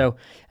homes. Yeah. So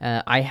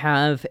I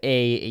have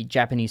a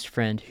Japanese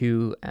friend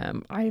who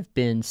I've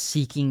been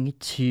seeking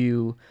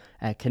to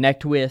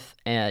connect with,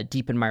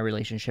 deepen my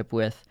relationship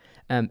with,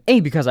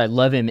 because I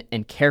love him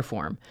and care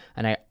for him,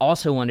 and I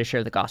also want to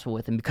share the gospel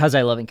with him because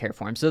I love and care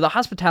for him. So the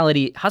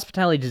hospitality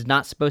is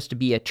not supposed to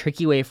be a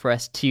tricky way for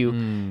us to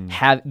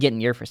get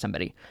an ear for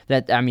somebody.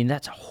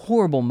 That's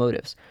horrible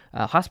motives.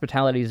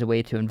 Hospitality is a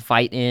way to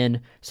invite in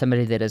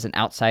somebody that is an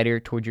outsider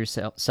toward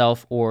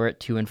yourself, or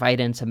to invite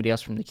in somebody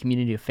else from the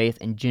community of faith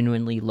and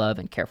genuinely love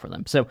and care for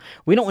them. So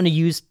we don't want to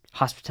use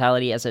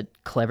hospitality as a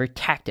clever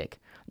tactic.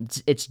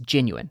 It's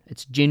genuine.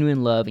 It's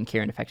genuine love and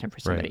care and affection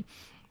for somebody. Right.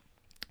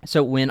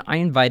 So when I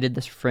invited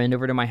this friend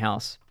over to my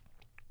house,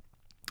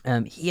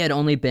 he had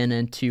only been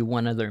into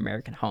one other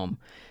American home.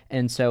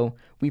 And so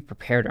we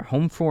prepared our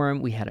home for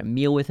him. We had a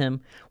meal with him.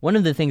 One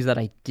of the things that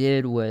I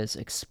did was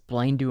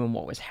explain to him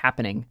what was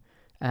happening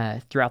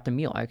throughout the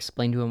meal. I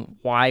explained to him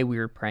why we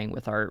were praying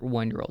with our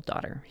 1-year-old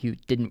daughter, who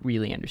didn't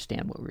really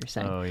understand what we were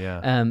saying. Oh,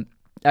 yeah.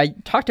 I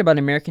talked about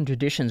American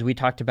traditions. We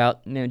talked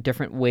about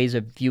different ways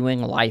of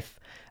viewing life.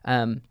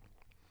 And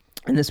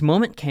this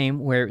moment came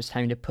where it was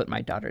time to put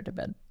my daughter to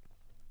bed.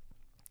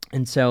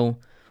 And so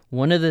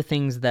one of the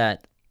things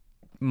that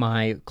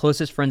my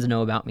closest friends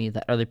know about me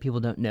that other people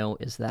don't know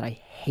is that I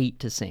hate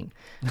to sing.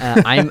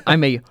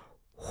 I'm a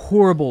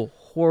horrible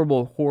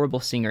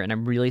singer, and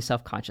I'm really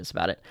self-conscious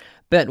about it.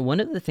 But one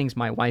of the things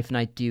my wife and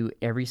I do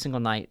every single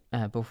night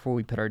before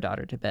we put our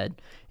daughter to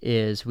bed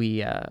is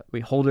we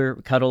hold her,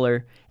 cuddle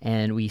her,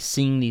 and we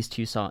sing these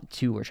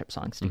two worship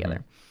songs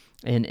together,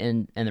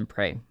 and then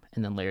pray,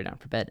 and then lay her down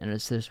for bed. And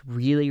it's this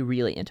really,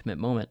 really intimate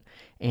moment.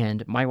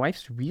 And my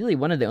wife's really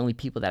one of the only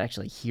people that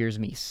actually hears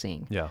me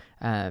sing,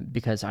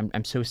 because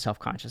I'm so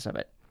self-conscious of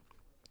it.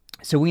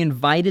 So we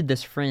invited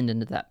this friend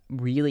into that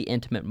really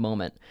intimate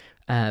moment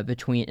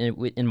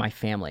in my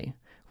family,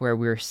 where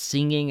we were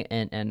singing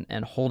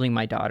and holding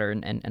my daughter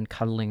and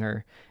cuddling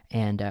her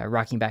and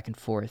rocking back and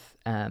forth.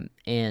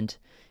 And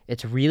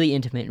it's really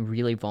intimate and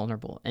really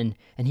vulnerable. And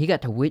he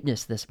got to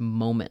witness this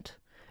moment.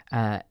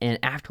 And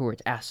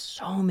afterwards asked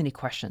so many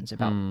questions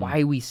about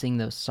why we sing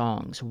those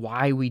songs,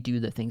 why we do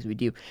the things we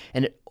do.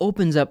 And it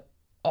opens up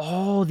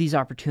all these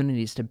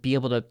opportunities to be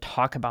able to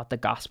talk about the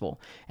gospel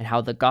and how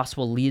the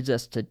gospel leads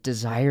us to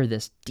desire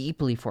this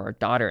deeply for our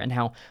daughter, and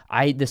how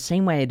the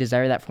same way I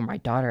desire that for my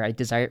daughter, I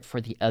desire it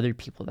for the other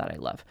people that I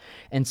love.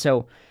 And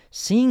so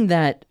seeing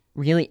that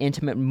really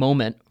intimate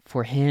moment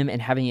for him and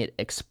having it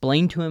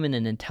explained to him in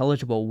an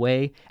intelligible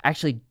way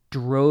actually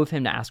drove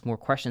him to ask more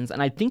questions.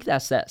 And I think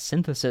that's that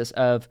synthesis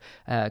of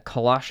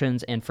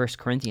Colossians and 1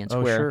 Corinthians,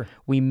 where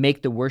we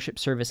make the worship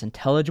service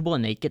intelligible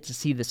and they get to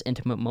see this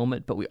intimate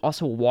moment, but we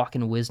also walk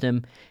in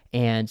wisdom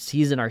and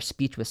season our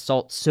speech with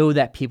salt so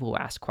that people will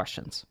ask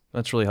questions.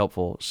 That's really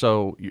helpful.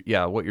 So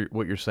yeah, what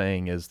you're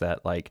saying is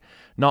that, like,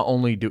 not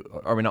only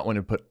are we not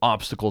wanting to put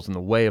obstacles in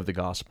the way of the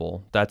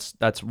gospel, that's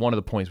one of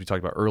the points we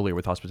talked about earlier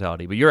with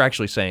hospitality, but you're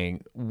actually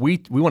saying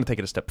we want to take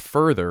it a step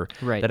further,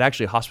 right, that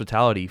actually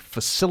hospitality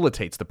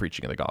facilitates the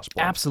preaching of the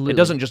gospel. Absolutely. It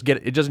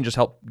doesn't just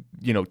help,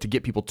 to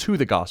get people to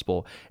the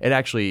gospel.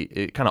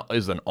 It kind of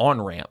is an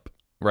on-ramp,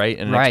 right?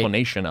 And an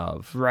explanation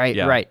of. Right,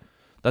 yeah. right.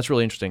 That's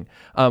really interesting.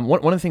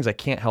 One of the things I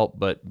can't help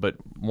but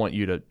want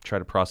you to try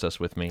to process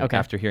with me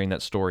after hearing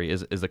that story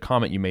is the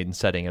comment you made in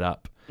setting it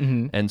up.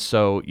 Mm-hmm. And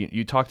so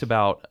you talked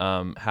about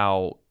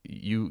how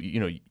you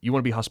want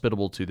to be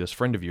hospitable to this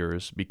friend of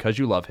yours because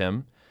you love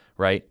him,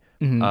 right?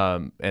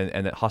 Mm-hmm.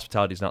 And that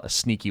hospitality is not a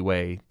sneaky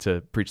way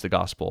to preach the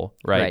gospel,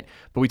 right?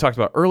 But we talked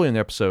about earlier in the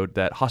episode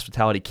that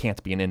hospitality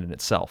can't be an end in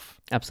itself.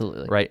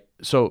 Absolutely. Right?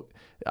 So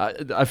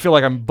I feel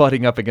like I'm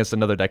butting up against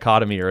another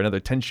dichotomy or another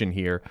tension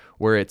here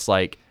where it's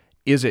like,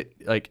 is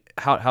it like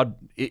how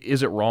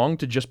is it wrong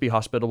to just be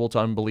hospitable to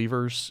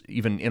unbelievers,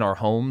 even in our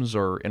homes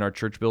or in our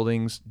church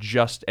buildings?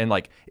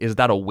 Is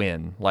that a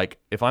win? Like,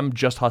 if I'm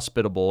just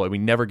hospitable and we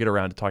never get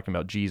around to talking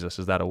about Jesus,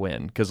 is that a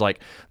win? Because like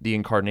the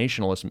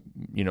incarnationalist,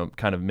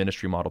 kind of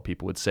ministry model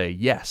people would say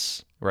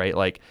yes, right?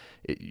 Like,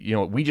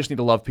 we just need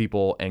to love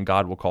people, and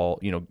God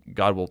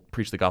will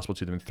preach the gospel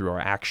to them through our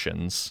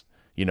actions.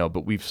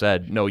 But we've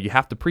said, no, you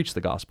have to preach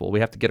the gospel.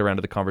 We have to get around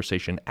to the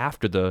conversation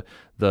after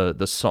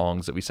the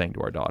songs that we sang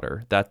to our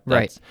daughter. That's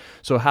right.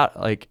 So how,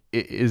 like,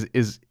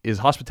 is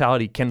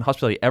hospitality, can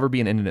hospitality ever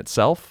be an end in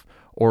itself?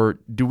 Or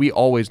do we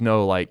always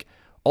know, like,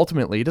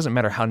 ultimately it doesn't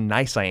matter how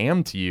nice I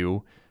am to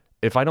you,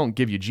 if I don't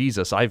give you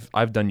Jesus,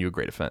 I've done you a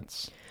great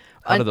offense.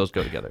 How do those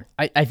go together?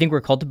 I think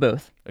we're called to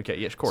both. Okay,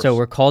 yes, of course. So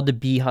we're called to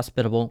be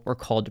hospitable. We're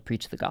called to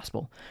preach the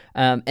gospel.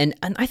 And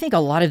I think a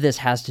lot of this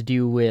has to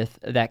do with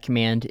that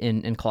command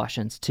in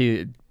Colossians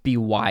to be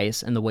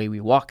wise in the way we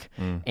walk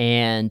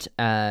and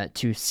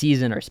to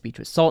season our speech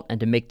with salt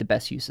and to make the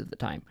best use of the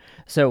time.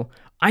 So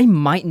I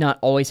might not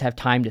always have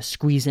time to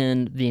squeeze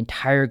in the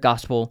entire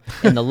gospel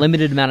in the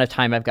limited amount of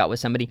time I've got with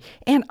somebody,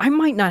 and I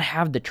might not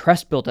have the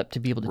trust built up to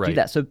be able to do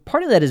that. So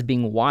part of that is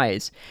being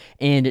wise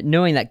and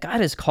knowing that God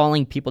is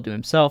calling people to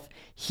himself.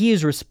 He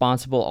is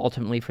responsible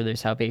ultimately for their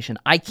salvation.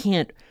 I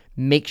can't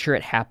make sure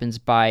it happens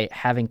by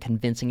having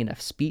convincing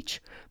enough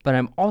speech, but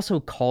I'm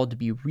also called to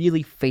be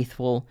really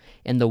faithful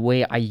in the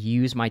way I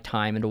use my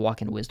time and to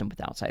walk in wisdom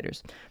with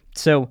outsiders.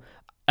 So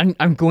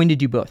I'm going to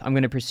do both. I'm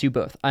going to pursue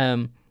both.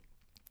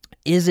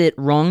 Is it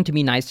wrong to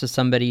be nice to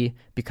somebody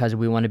because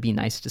we want to be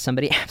nice to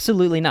somebody?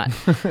 Absolutely not.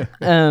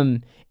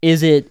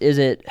 Is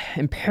it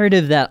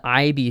imperative that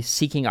I be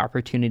seeking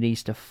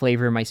opportunities to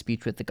flavor my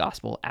speech with the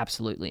gospel?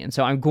 Absolutely. And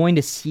so I'm going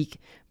to seek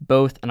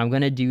both, and I'm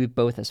going to do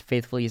both as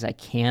faithfully as I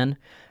can.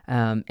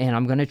 And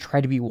I'm going to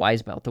try to be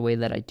wise about the way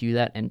that I do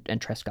that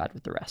and trust God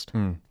with the rest.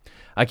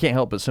 I can't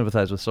help but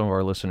sympathize with some of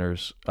our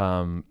listeners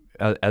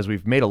as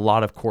we've made a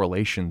lot of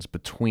correlations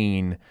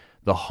between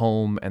the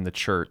home and the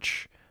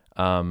church.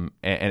 And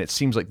it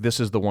seems like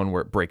this is the one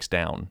where it breaks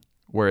down,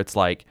 where it's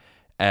like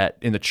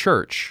in the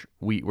church,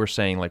 we're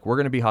saying, like, we're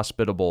going to be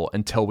hospitable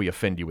until we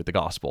offend you with the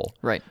gospel.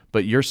 Right.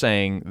 But you're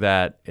saying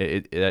that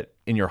that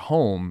in your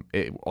home,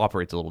 it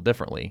operates a little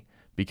differently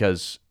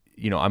because,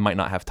 I might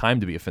not have time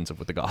to be offensive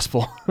with the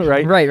gospel,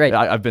 right? Right.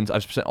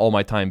 I've spent all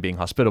my time being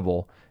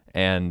hospitable,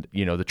 and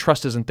the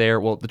trust isn't there.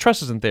 Well, the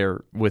trust isn't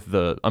there with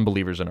the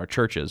unbelievers in our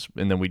churches,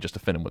 and then we just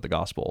offend them with the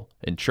gospel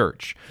in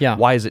church. Yeah.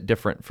 Why is it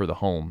different for the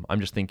home? I'm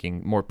just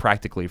thinking more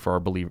practically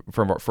for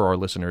our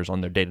listeners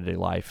on their day-to-day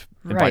life,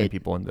 inviting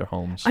people into their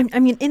homes. I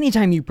mean,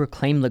 anytime you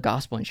proclaim the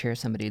gospel and share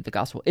somebody the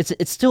gospel, it's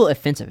still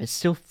offensive. It's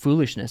still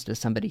foolishness to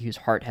somebody whose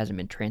heart hasn't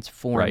been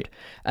transformed. Right.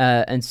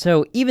 And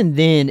so even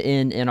then,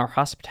 in our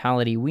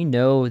hospitality, we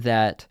know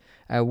that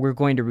we're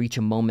going to reach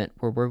a moment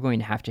where we're going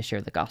to have to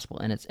share the gospel,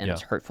 and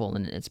it's hurtful,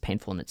 and it's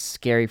painful, and it's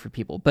scary for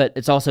people. But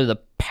it's also the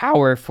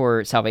power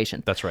for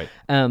salvation. That's right.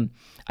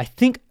 I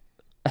think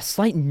a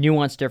slight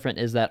nuance different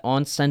is that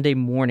on Sunday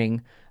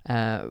morning,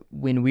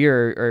 when we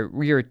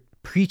are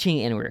preaching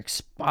and we're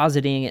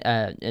expositing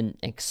and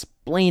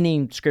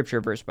explaining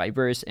scripture verse by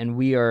verse, and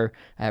we are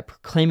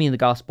proclaiming the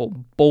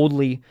gospel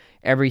boldly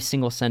every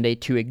single Sunday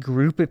to a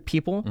group of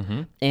people,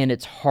 and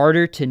it's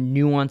harder to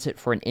nuance it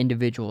for an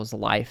individual's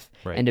life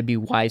and to be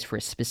wise for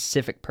a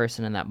specific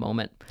person in that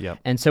moment. Yep.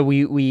 And so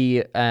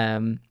we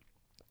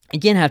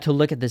again have to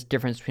look at this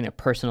difference between a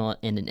personal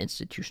and an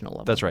institutional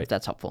level. That's right. If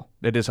that's helpful.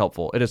 It is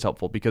helpful. It is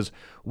helpful because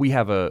we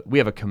have a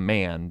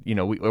command.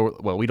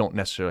 We don't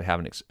necessarily have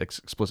an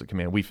explicit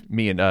command.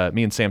 Me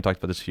and Sam talked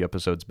about this a few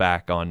episodes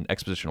back on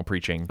expositional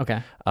preaching.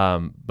 Okay.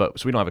 But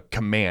so we don't have a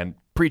command.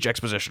 Preach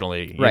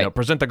expositionally. Right.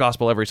 Present the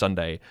gospel every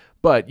Sunday.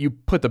 But you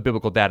put the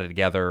biblical data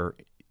together.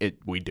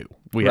 We do.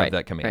 We have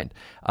that command.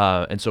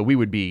 And so we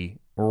would be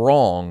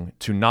wrong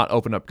to not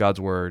open up God's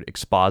word,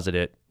 exposit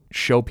it,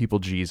 show people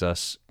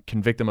Jesus,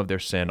 convict them of their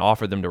sin,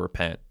 offer them to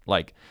repent.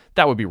 Like,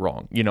 that would be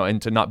wrong,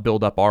 and to not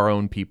build up our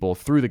own people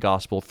through the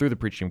gospel, through the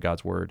preaching of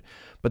God's word.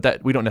 But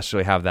that we don't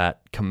necessarily have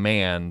that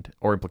command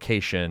or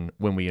implication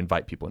when we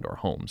invite people into our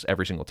homes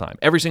every single time.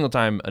 Every single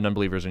time an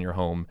unbeliever is in your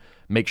home,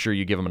 make sure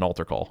you give them an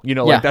altar call.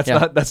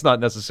 That's not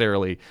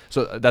necessarily.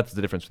 So that's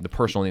the difference between the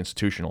personal and the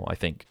institutional, I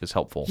think, is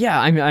helpful. Yeah,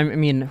 I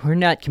mean, we're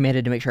not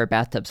committed to make sure our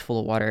bathtub's full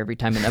of water every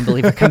time an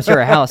unbeliever comes to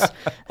our house.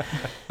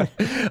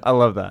 I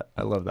love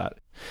that.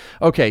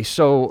 Okay,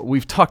 so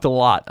we've talked a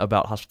lot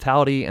about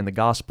hospitality and the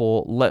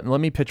gospel. Let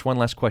me pitch one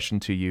last question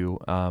to you,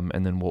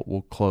 and then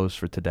we'll close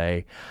for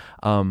today.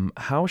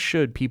 How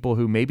should people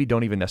who maybe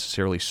don't even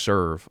necessarily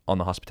serve on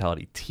the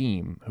hospitality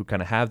team, who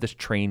kind of have this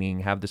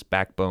training, have this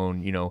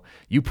backbone,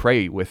 you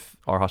pray with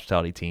our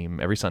hospitality team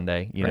every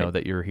Sunday,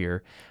 that you're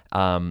here.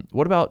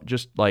 What about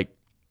just like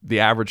the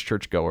average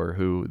churchgoer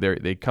who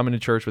they come into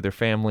church with their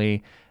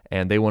family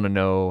and they want to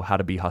know how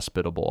to be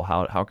hospitable?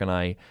 How can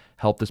I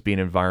help this be an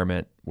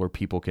environment where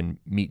people can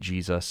meet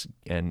Jesus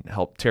and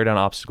help tear down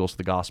obstacles to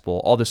the gospel?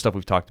 All this stuff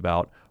we've talked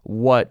about.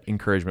 What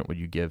encouragement would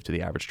you give to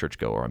the average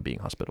churchgoer on being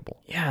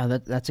hospitable? Yeah,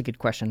 that's a good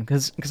question,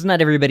 because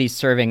not everybody's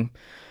serving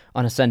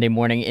on a Sunday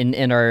morning.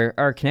 In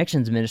our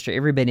Connections ministry,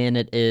 everybody in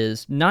it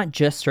is not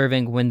just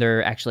serving when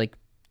they're actually,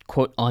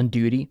 quote, on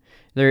duty.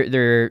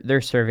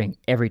 They're serving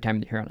every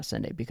time they're here on a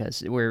Sunday,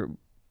 because we're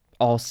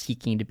all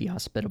seeking to be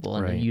hospitable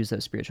and to use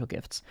those spiritual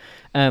gifts.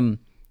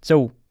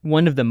 So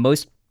one of the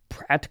most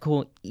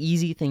practical,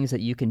 easy things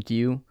that you can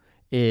do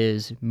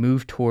is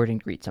move toward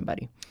and greet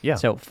somebody. Yeah.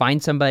 So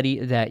find somebody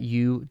that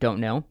you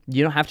don't know.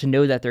 You don't have to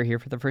know that they're here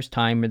for the first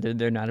time or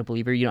they're not a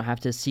believer. You don't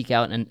have to seek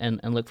out and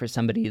look for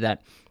somebody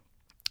that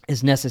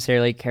is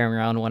necessarily carrying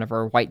around one of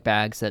our white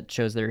bags that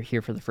shows they're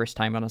here for the first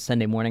time on a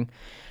Sunday morning.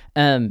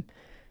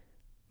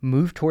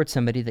 Move towards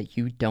somebody that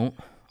you don't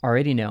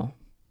already know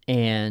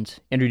and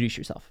introduce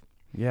yourself.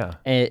 Yeah.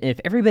 And if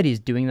everybody's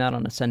doing that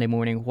on a Sunday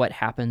morning, what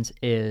happens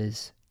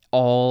is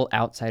all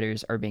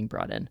outsiders are being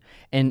brought in.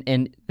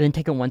 And then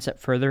take it one step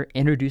further,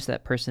 introduce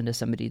that person to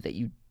somebody that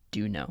you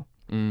do know.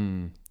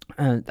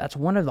 That's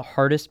one of the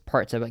hardest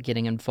parts about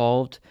getting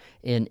involved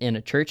in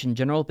a church in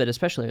general, but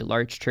especially a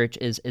large church,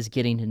 is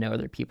getting to know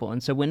other people.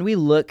 And so when we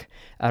look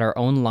at our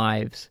own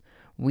lives,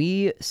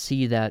 we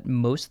see that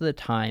most of the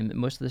time,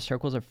 most of the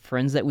circles of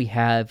friends that we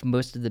have,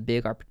 most of the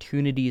big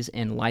opportunities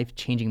and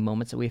life-changing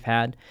moments that we've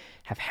had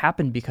have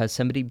happened because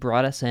somebody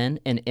brought us in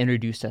and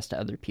introduced us to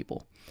other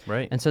people.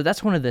 Right. And so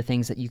that's one of the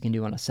things that you can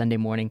do on a Sunday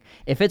morning.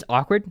 If it's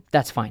awkward,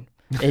 that's fine.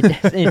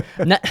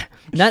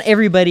 Not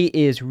everybody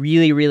is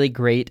really, really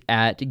great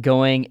at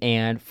going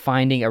and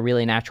finding a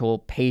really natural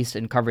pace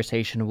and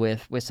conversation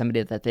with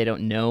somebody that they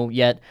don't know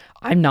yet.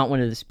 I'm not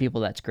one of those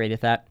people that's great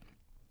at that.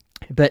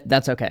 But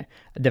that's okay.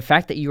 The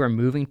fact that you are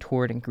moving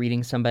toward and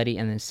greeting somebody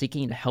and then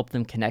seeking to help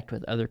them connect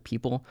with other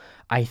people,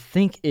 I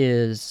think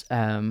is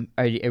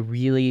a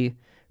really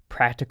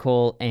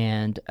practical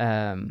and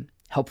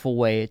helpful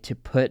way to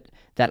put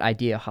that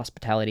idea of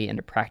hospitality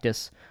into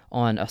practice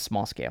on a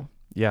small scale.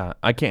 Yeah,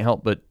 I can't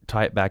help but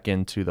tie it back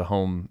into the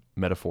home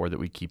metaphor that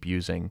we keep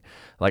using.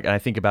 And I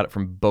think about it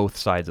from both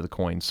sides of the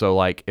coin.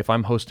 So if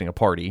I'm hosting a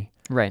party,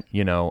 right,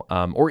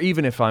 or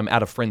even if I'm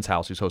at a friend's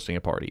house who's hosting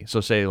a party.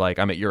 So say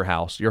I'm at your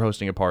house, you're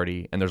hosting a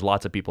party, and there's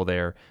lots of people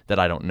there that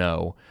I don't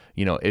know.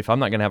 If I'm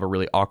not going to have a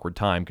really awkward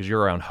time because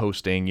you're around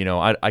hosting,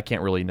 I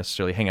can't really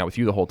necessarily hang out with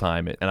you the whole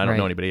time, and I don't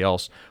know anybody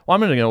else. Well, I'm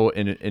going to go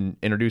and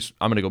introduce.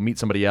 I'm going to go meet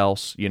somebody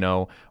else,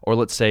 or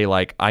let's say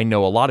I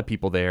know a lot of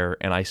people there,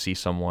 and I see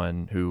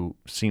someone who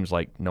seems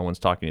like no one's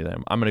talking to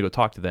them. I'm going to go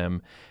talk to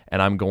them,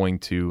 and I'm going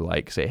to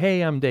like say,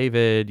 hey, I'm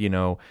David,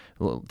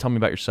 tell me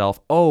about yourself.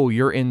 Oh,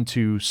 you're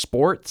into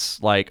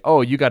sports? Like,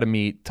 oh, you got to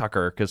meet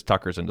Tucker because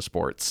Tucker's into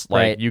sports.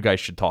 Like, Right. you guys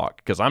should talk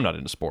because I'm not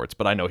into sports,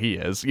 but I know he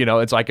is,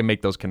 and so I can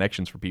make those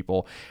connections for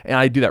people. And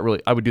I would do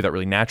that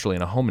really naturally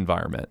in a home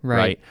environment,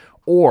 right?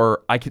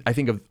 Or I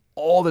think of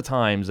all the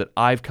times that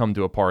I've come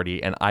to a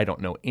party and I don't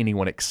know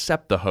anyone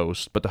except the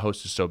host, but the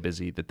host is so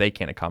busy that they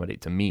can't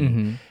accommodate to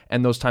me.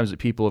 And those times that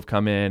people have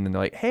come in and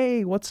they're like,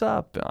 hey, what's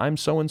up? I'm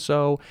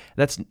so-and-so.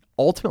 That's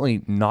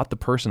ultimately not the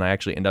person I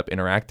actually end up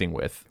interacting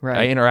with. Right.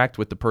 I interact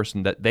with the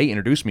person that they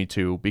introduce me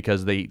to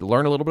because they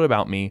learn a little bit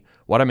about me,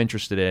 what I'm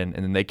interested in,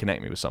 and then they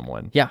connect me with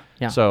someone. Yeah.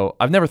 So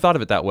I've never thought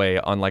of it that way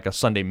on like a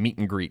Sunday meet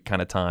and greet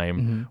kind of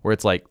time where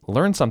it's like,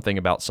 learn something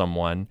about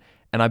someone.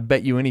 And I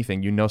bet you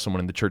anything, someone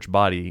in the church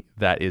body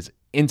that is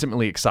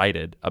intimately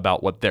excited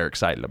about what they're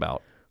excited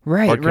about.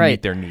 Right, or can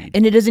meet their need.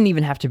 And it doesn't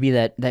even have to be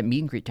that meet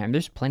and greet time.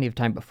 There's plenty of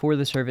time before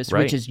the service,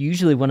 Right. which is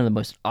usually one of the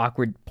most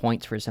awkward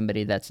points for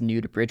somebody that's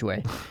new to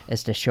Bridgeway,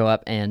 is to show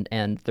up and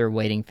they're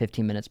waiting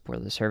 15 minutes before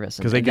the service.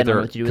 Because they get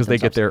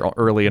there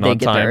early and on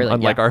time,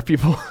 unlike our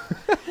people.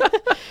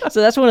 So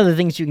that's one of the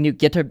things you can do.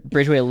 Get to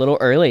Bridgeway a little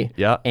early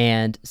Yeah.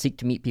 and seek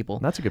to meet people.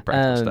 That's a good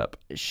practical step.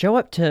 Show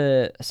up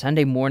to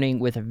Sunday morning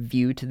with a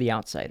view to the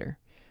outsider.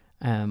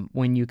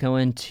 When you go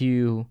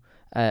into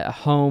a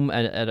home,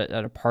 at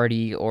a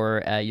party,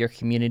 or your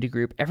community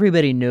group,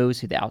 everybody knows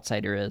who the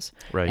outsider is,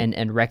 Right.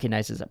 and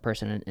recognizes that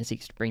person and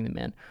seeks to bring them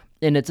in.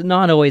 And it's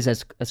not always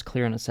as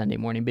clear on a Sunday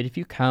morning, but if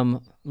you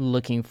come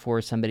looking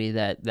for somebody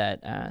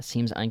that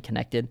seems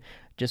unconnected,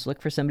 just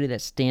look for somebody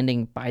that's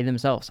standing by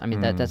themselves. I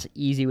mean, that's an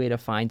easy way to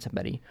find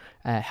somebody.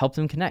 Help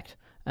them connect.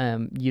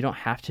 You don't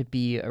have to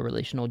be a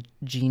relational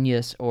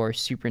genius or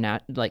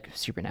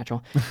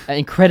supernatural,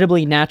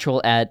 incredibly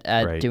natural at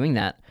Right. doing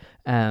that.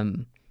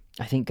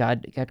 I think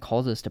God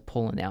calls us to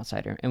pull in the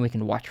outsider, and we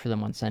can watch for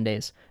them on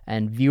Sundays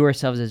and view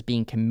ourselves as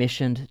being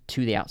commissioned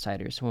to the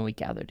outsiders when we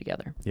gather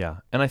together. Yeah.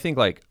 And I think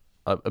like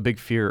a big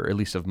fear, at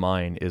least of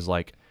mine, is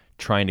like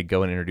trying to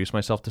go and introduce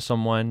myself to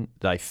someone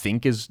that I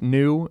think is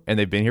new and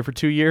they've been here for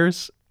 2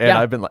 years. And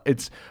Yeah.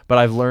 but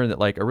I've learned that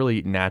like a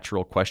really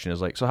natural question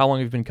is like, so how long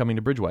have you been coming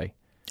to Bridgeway?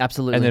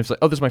 Absolutely. And then it's like,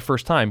 oh, this is my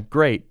first time.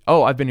 Great.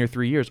 Oh, I've been here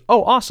 3 years.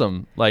 Oh,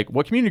 awesome. Like,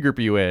 what community group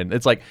are you in?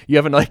 It's like you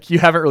haven't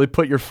really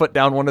put your foot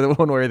down one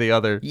way or the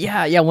other.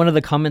 Yeah. One of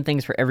the common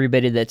things for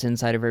everybody that's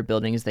inside of our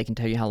building is they can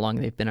tell you how long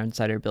they've been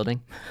inside our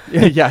building.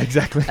 Yeah,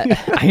 exactly.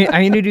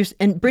 I introduced,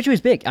 and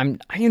Bridgeway's big. I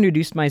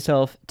introduced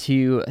myself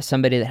to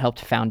somebody that helped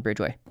found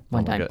Bridgeway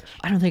one time. gosh.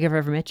 I don't think I've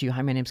ever met you.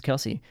 Hi, my name's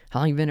Kelcy. How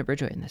long have you been at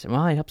Bridgeway? And they said,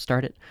 well, I helped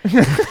start it.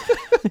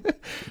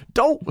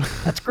 Don't.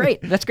 That's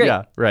great. That's great.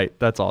 Yeah, right.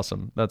 That's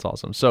awesome.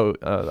 So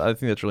I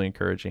think that's really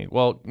encouraging.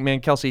 Well,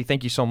 man, Kelcy,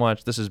 thank you so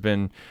much. This has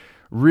been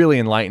really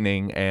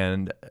enlightening,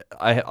 and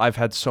I've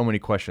had so many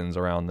questions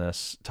around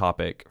this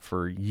topic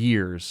for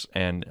years,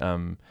 and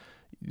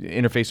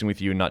interfacing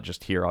with you, not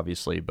just here,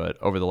 obviously, but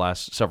over the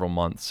last several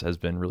months has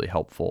been really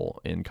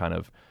helpful in kind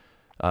of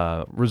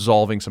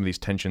resolving some of these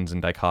tensions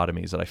and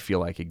dichotomies that I feel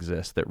like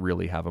exist that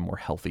really have a more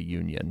healthy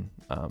union.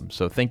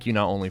 So thank you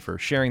not only for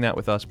sharing that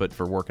with us, but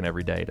for working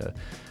every day to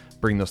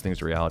bring those things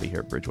to reality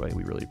here at Bridgeway.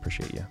 We really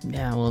appreciate you.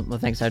 Yeah, well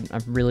thanks. I'm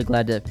really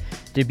glad to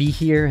be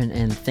here,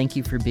 and thank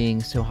you for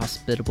being so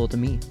hospitable to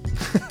me.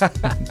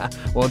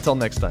 Well, until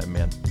next time,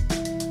 man.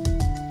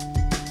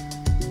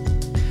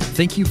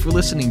 Thank you for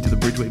listening to the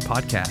Bridgeway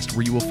Podcast,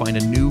 where you will find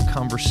a new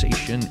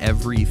conversation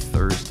every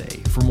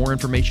Thursday. For more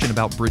information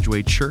about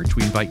Bridgeway Church,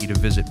 we invite you to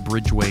visit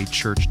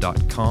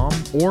bridgewaychurch.com,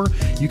 or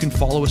you can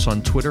follow us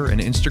on Twitter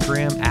and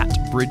Instagram at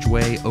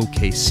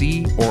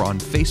BridgewayOKC, or on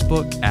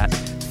Facebook at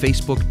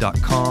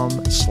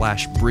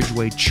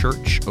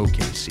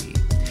facebook.com/BridgewayChurchOKC.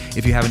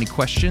 If you have any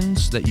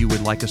questions that you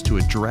would like us to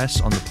address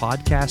on the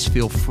podcast,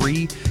 feel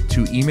free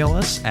to email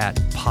us at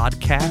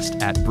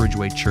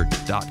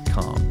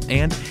podcast@bridgewaychurch.com.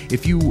 And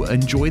if you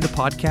enjoy the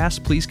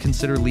podcast, please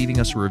consider leaving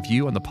us a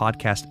review on the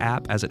podcast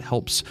app, as it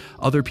helps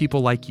other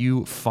people like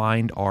you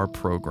find our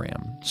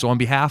program. So on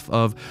behalf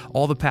of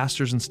all the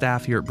pastors and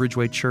staff here at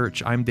Bridgeway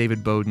Church, I'm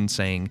David Bowden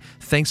saying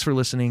thanks for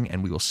listening,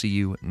 and we will see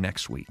you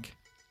next week.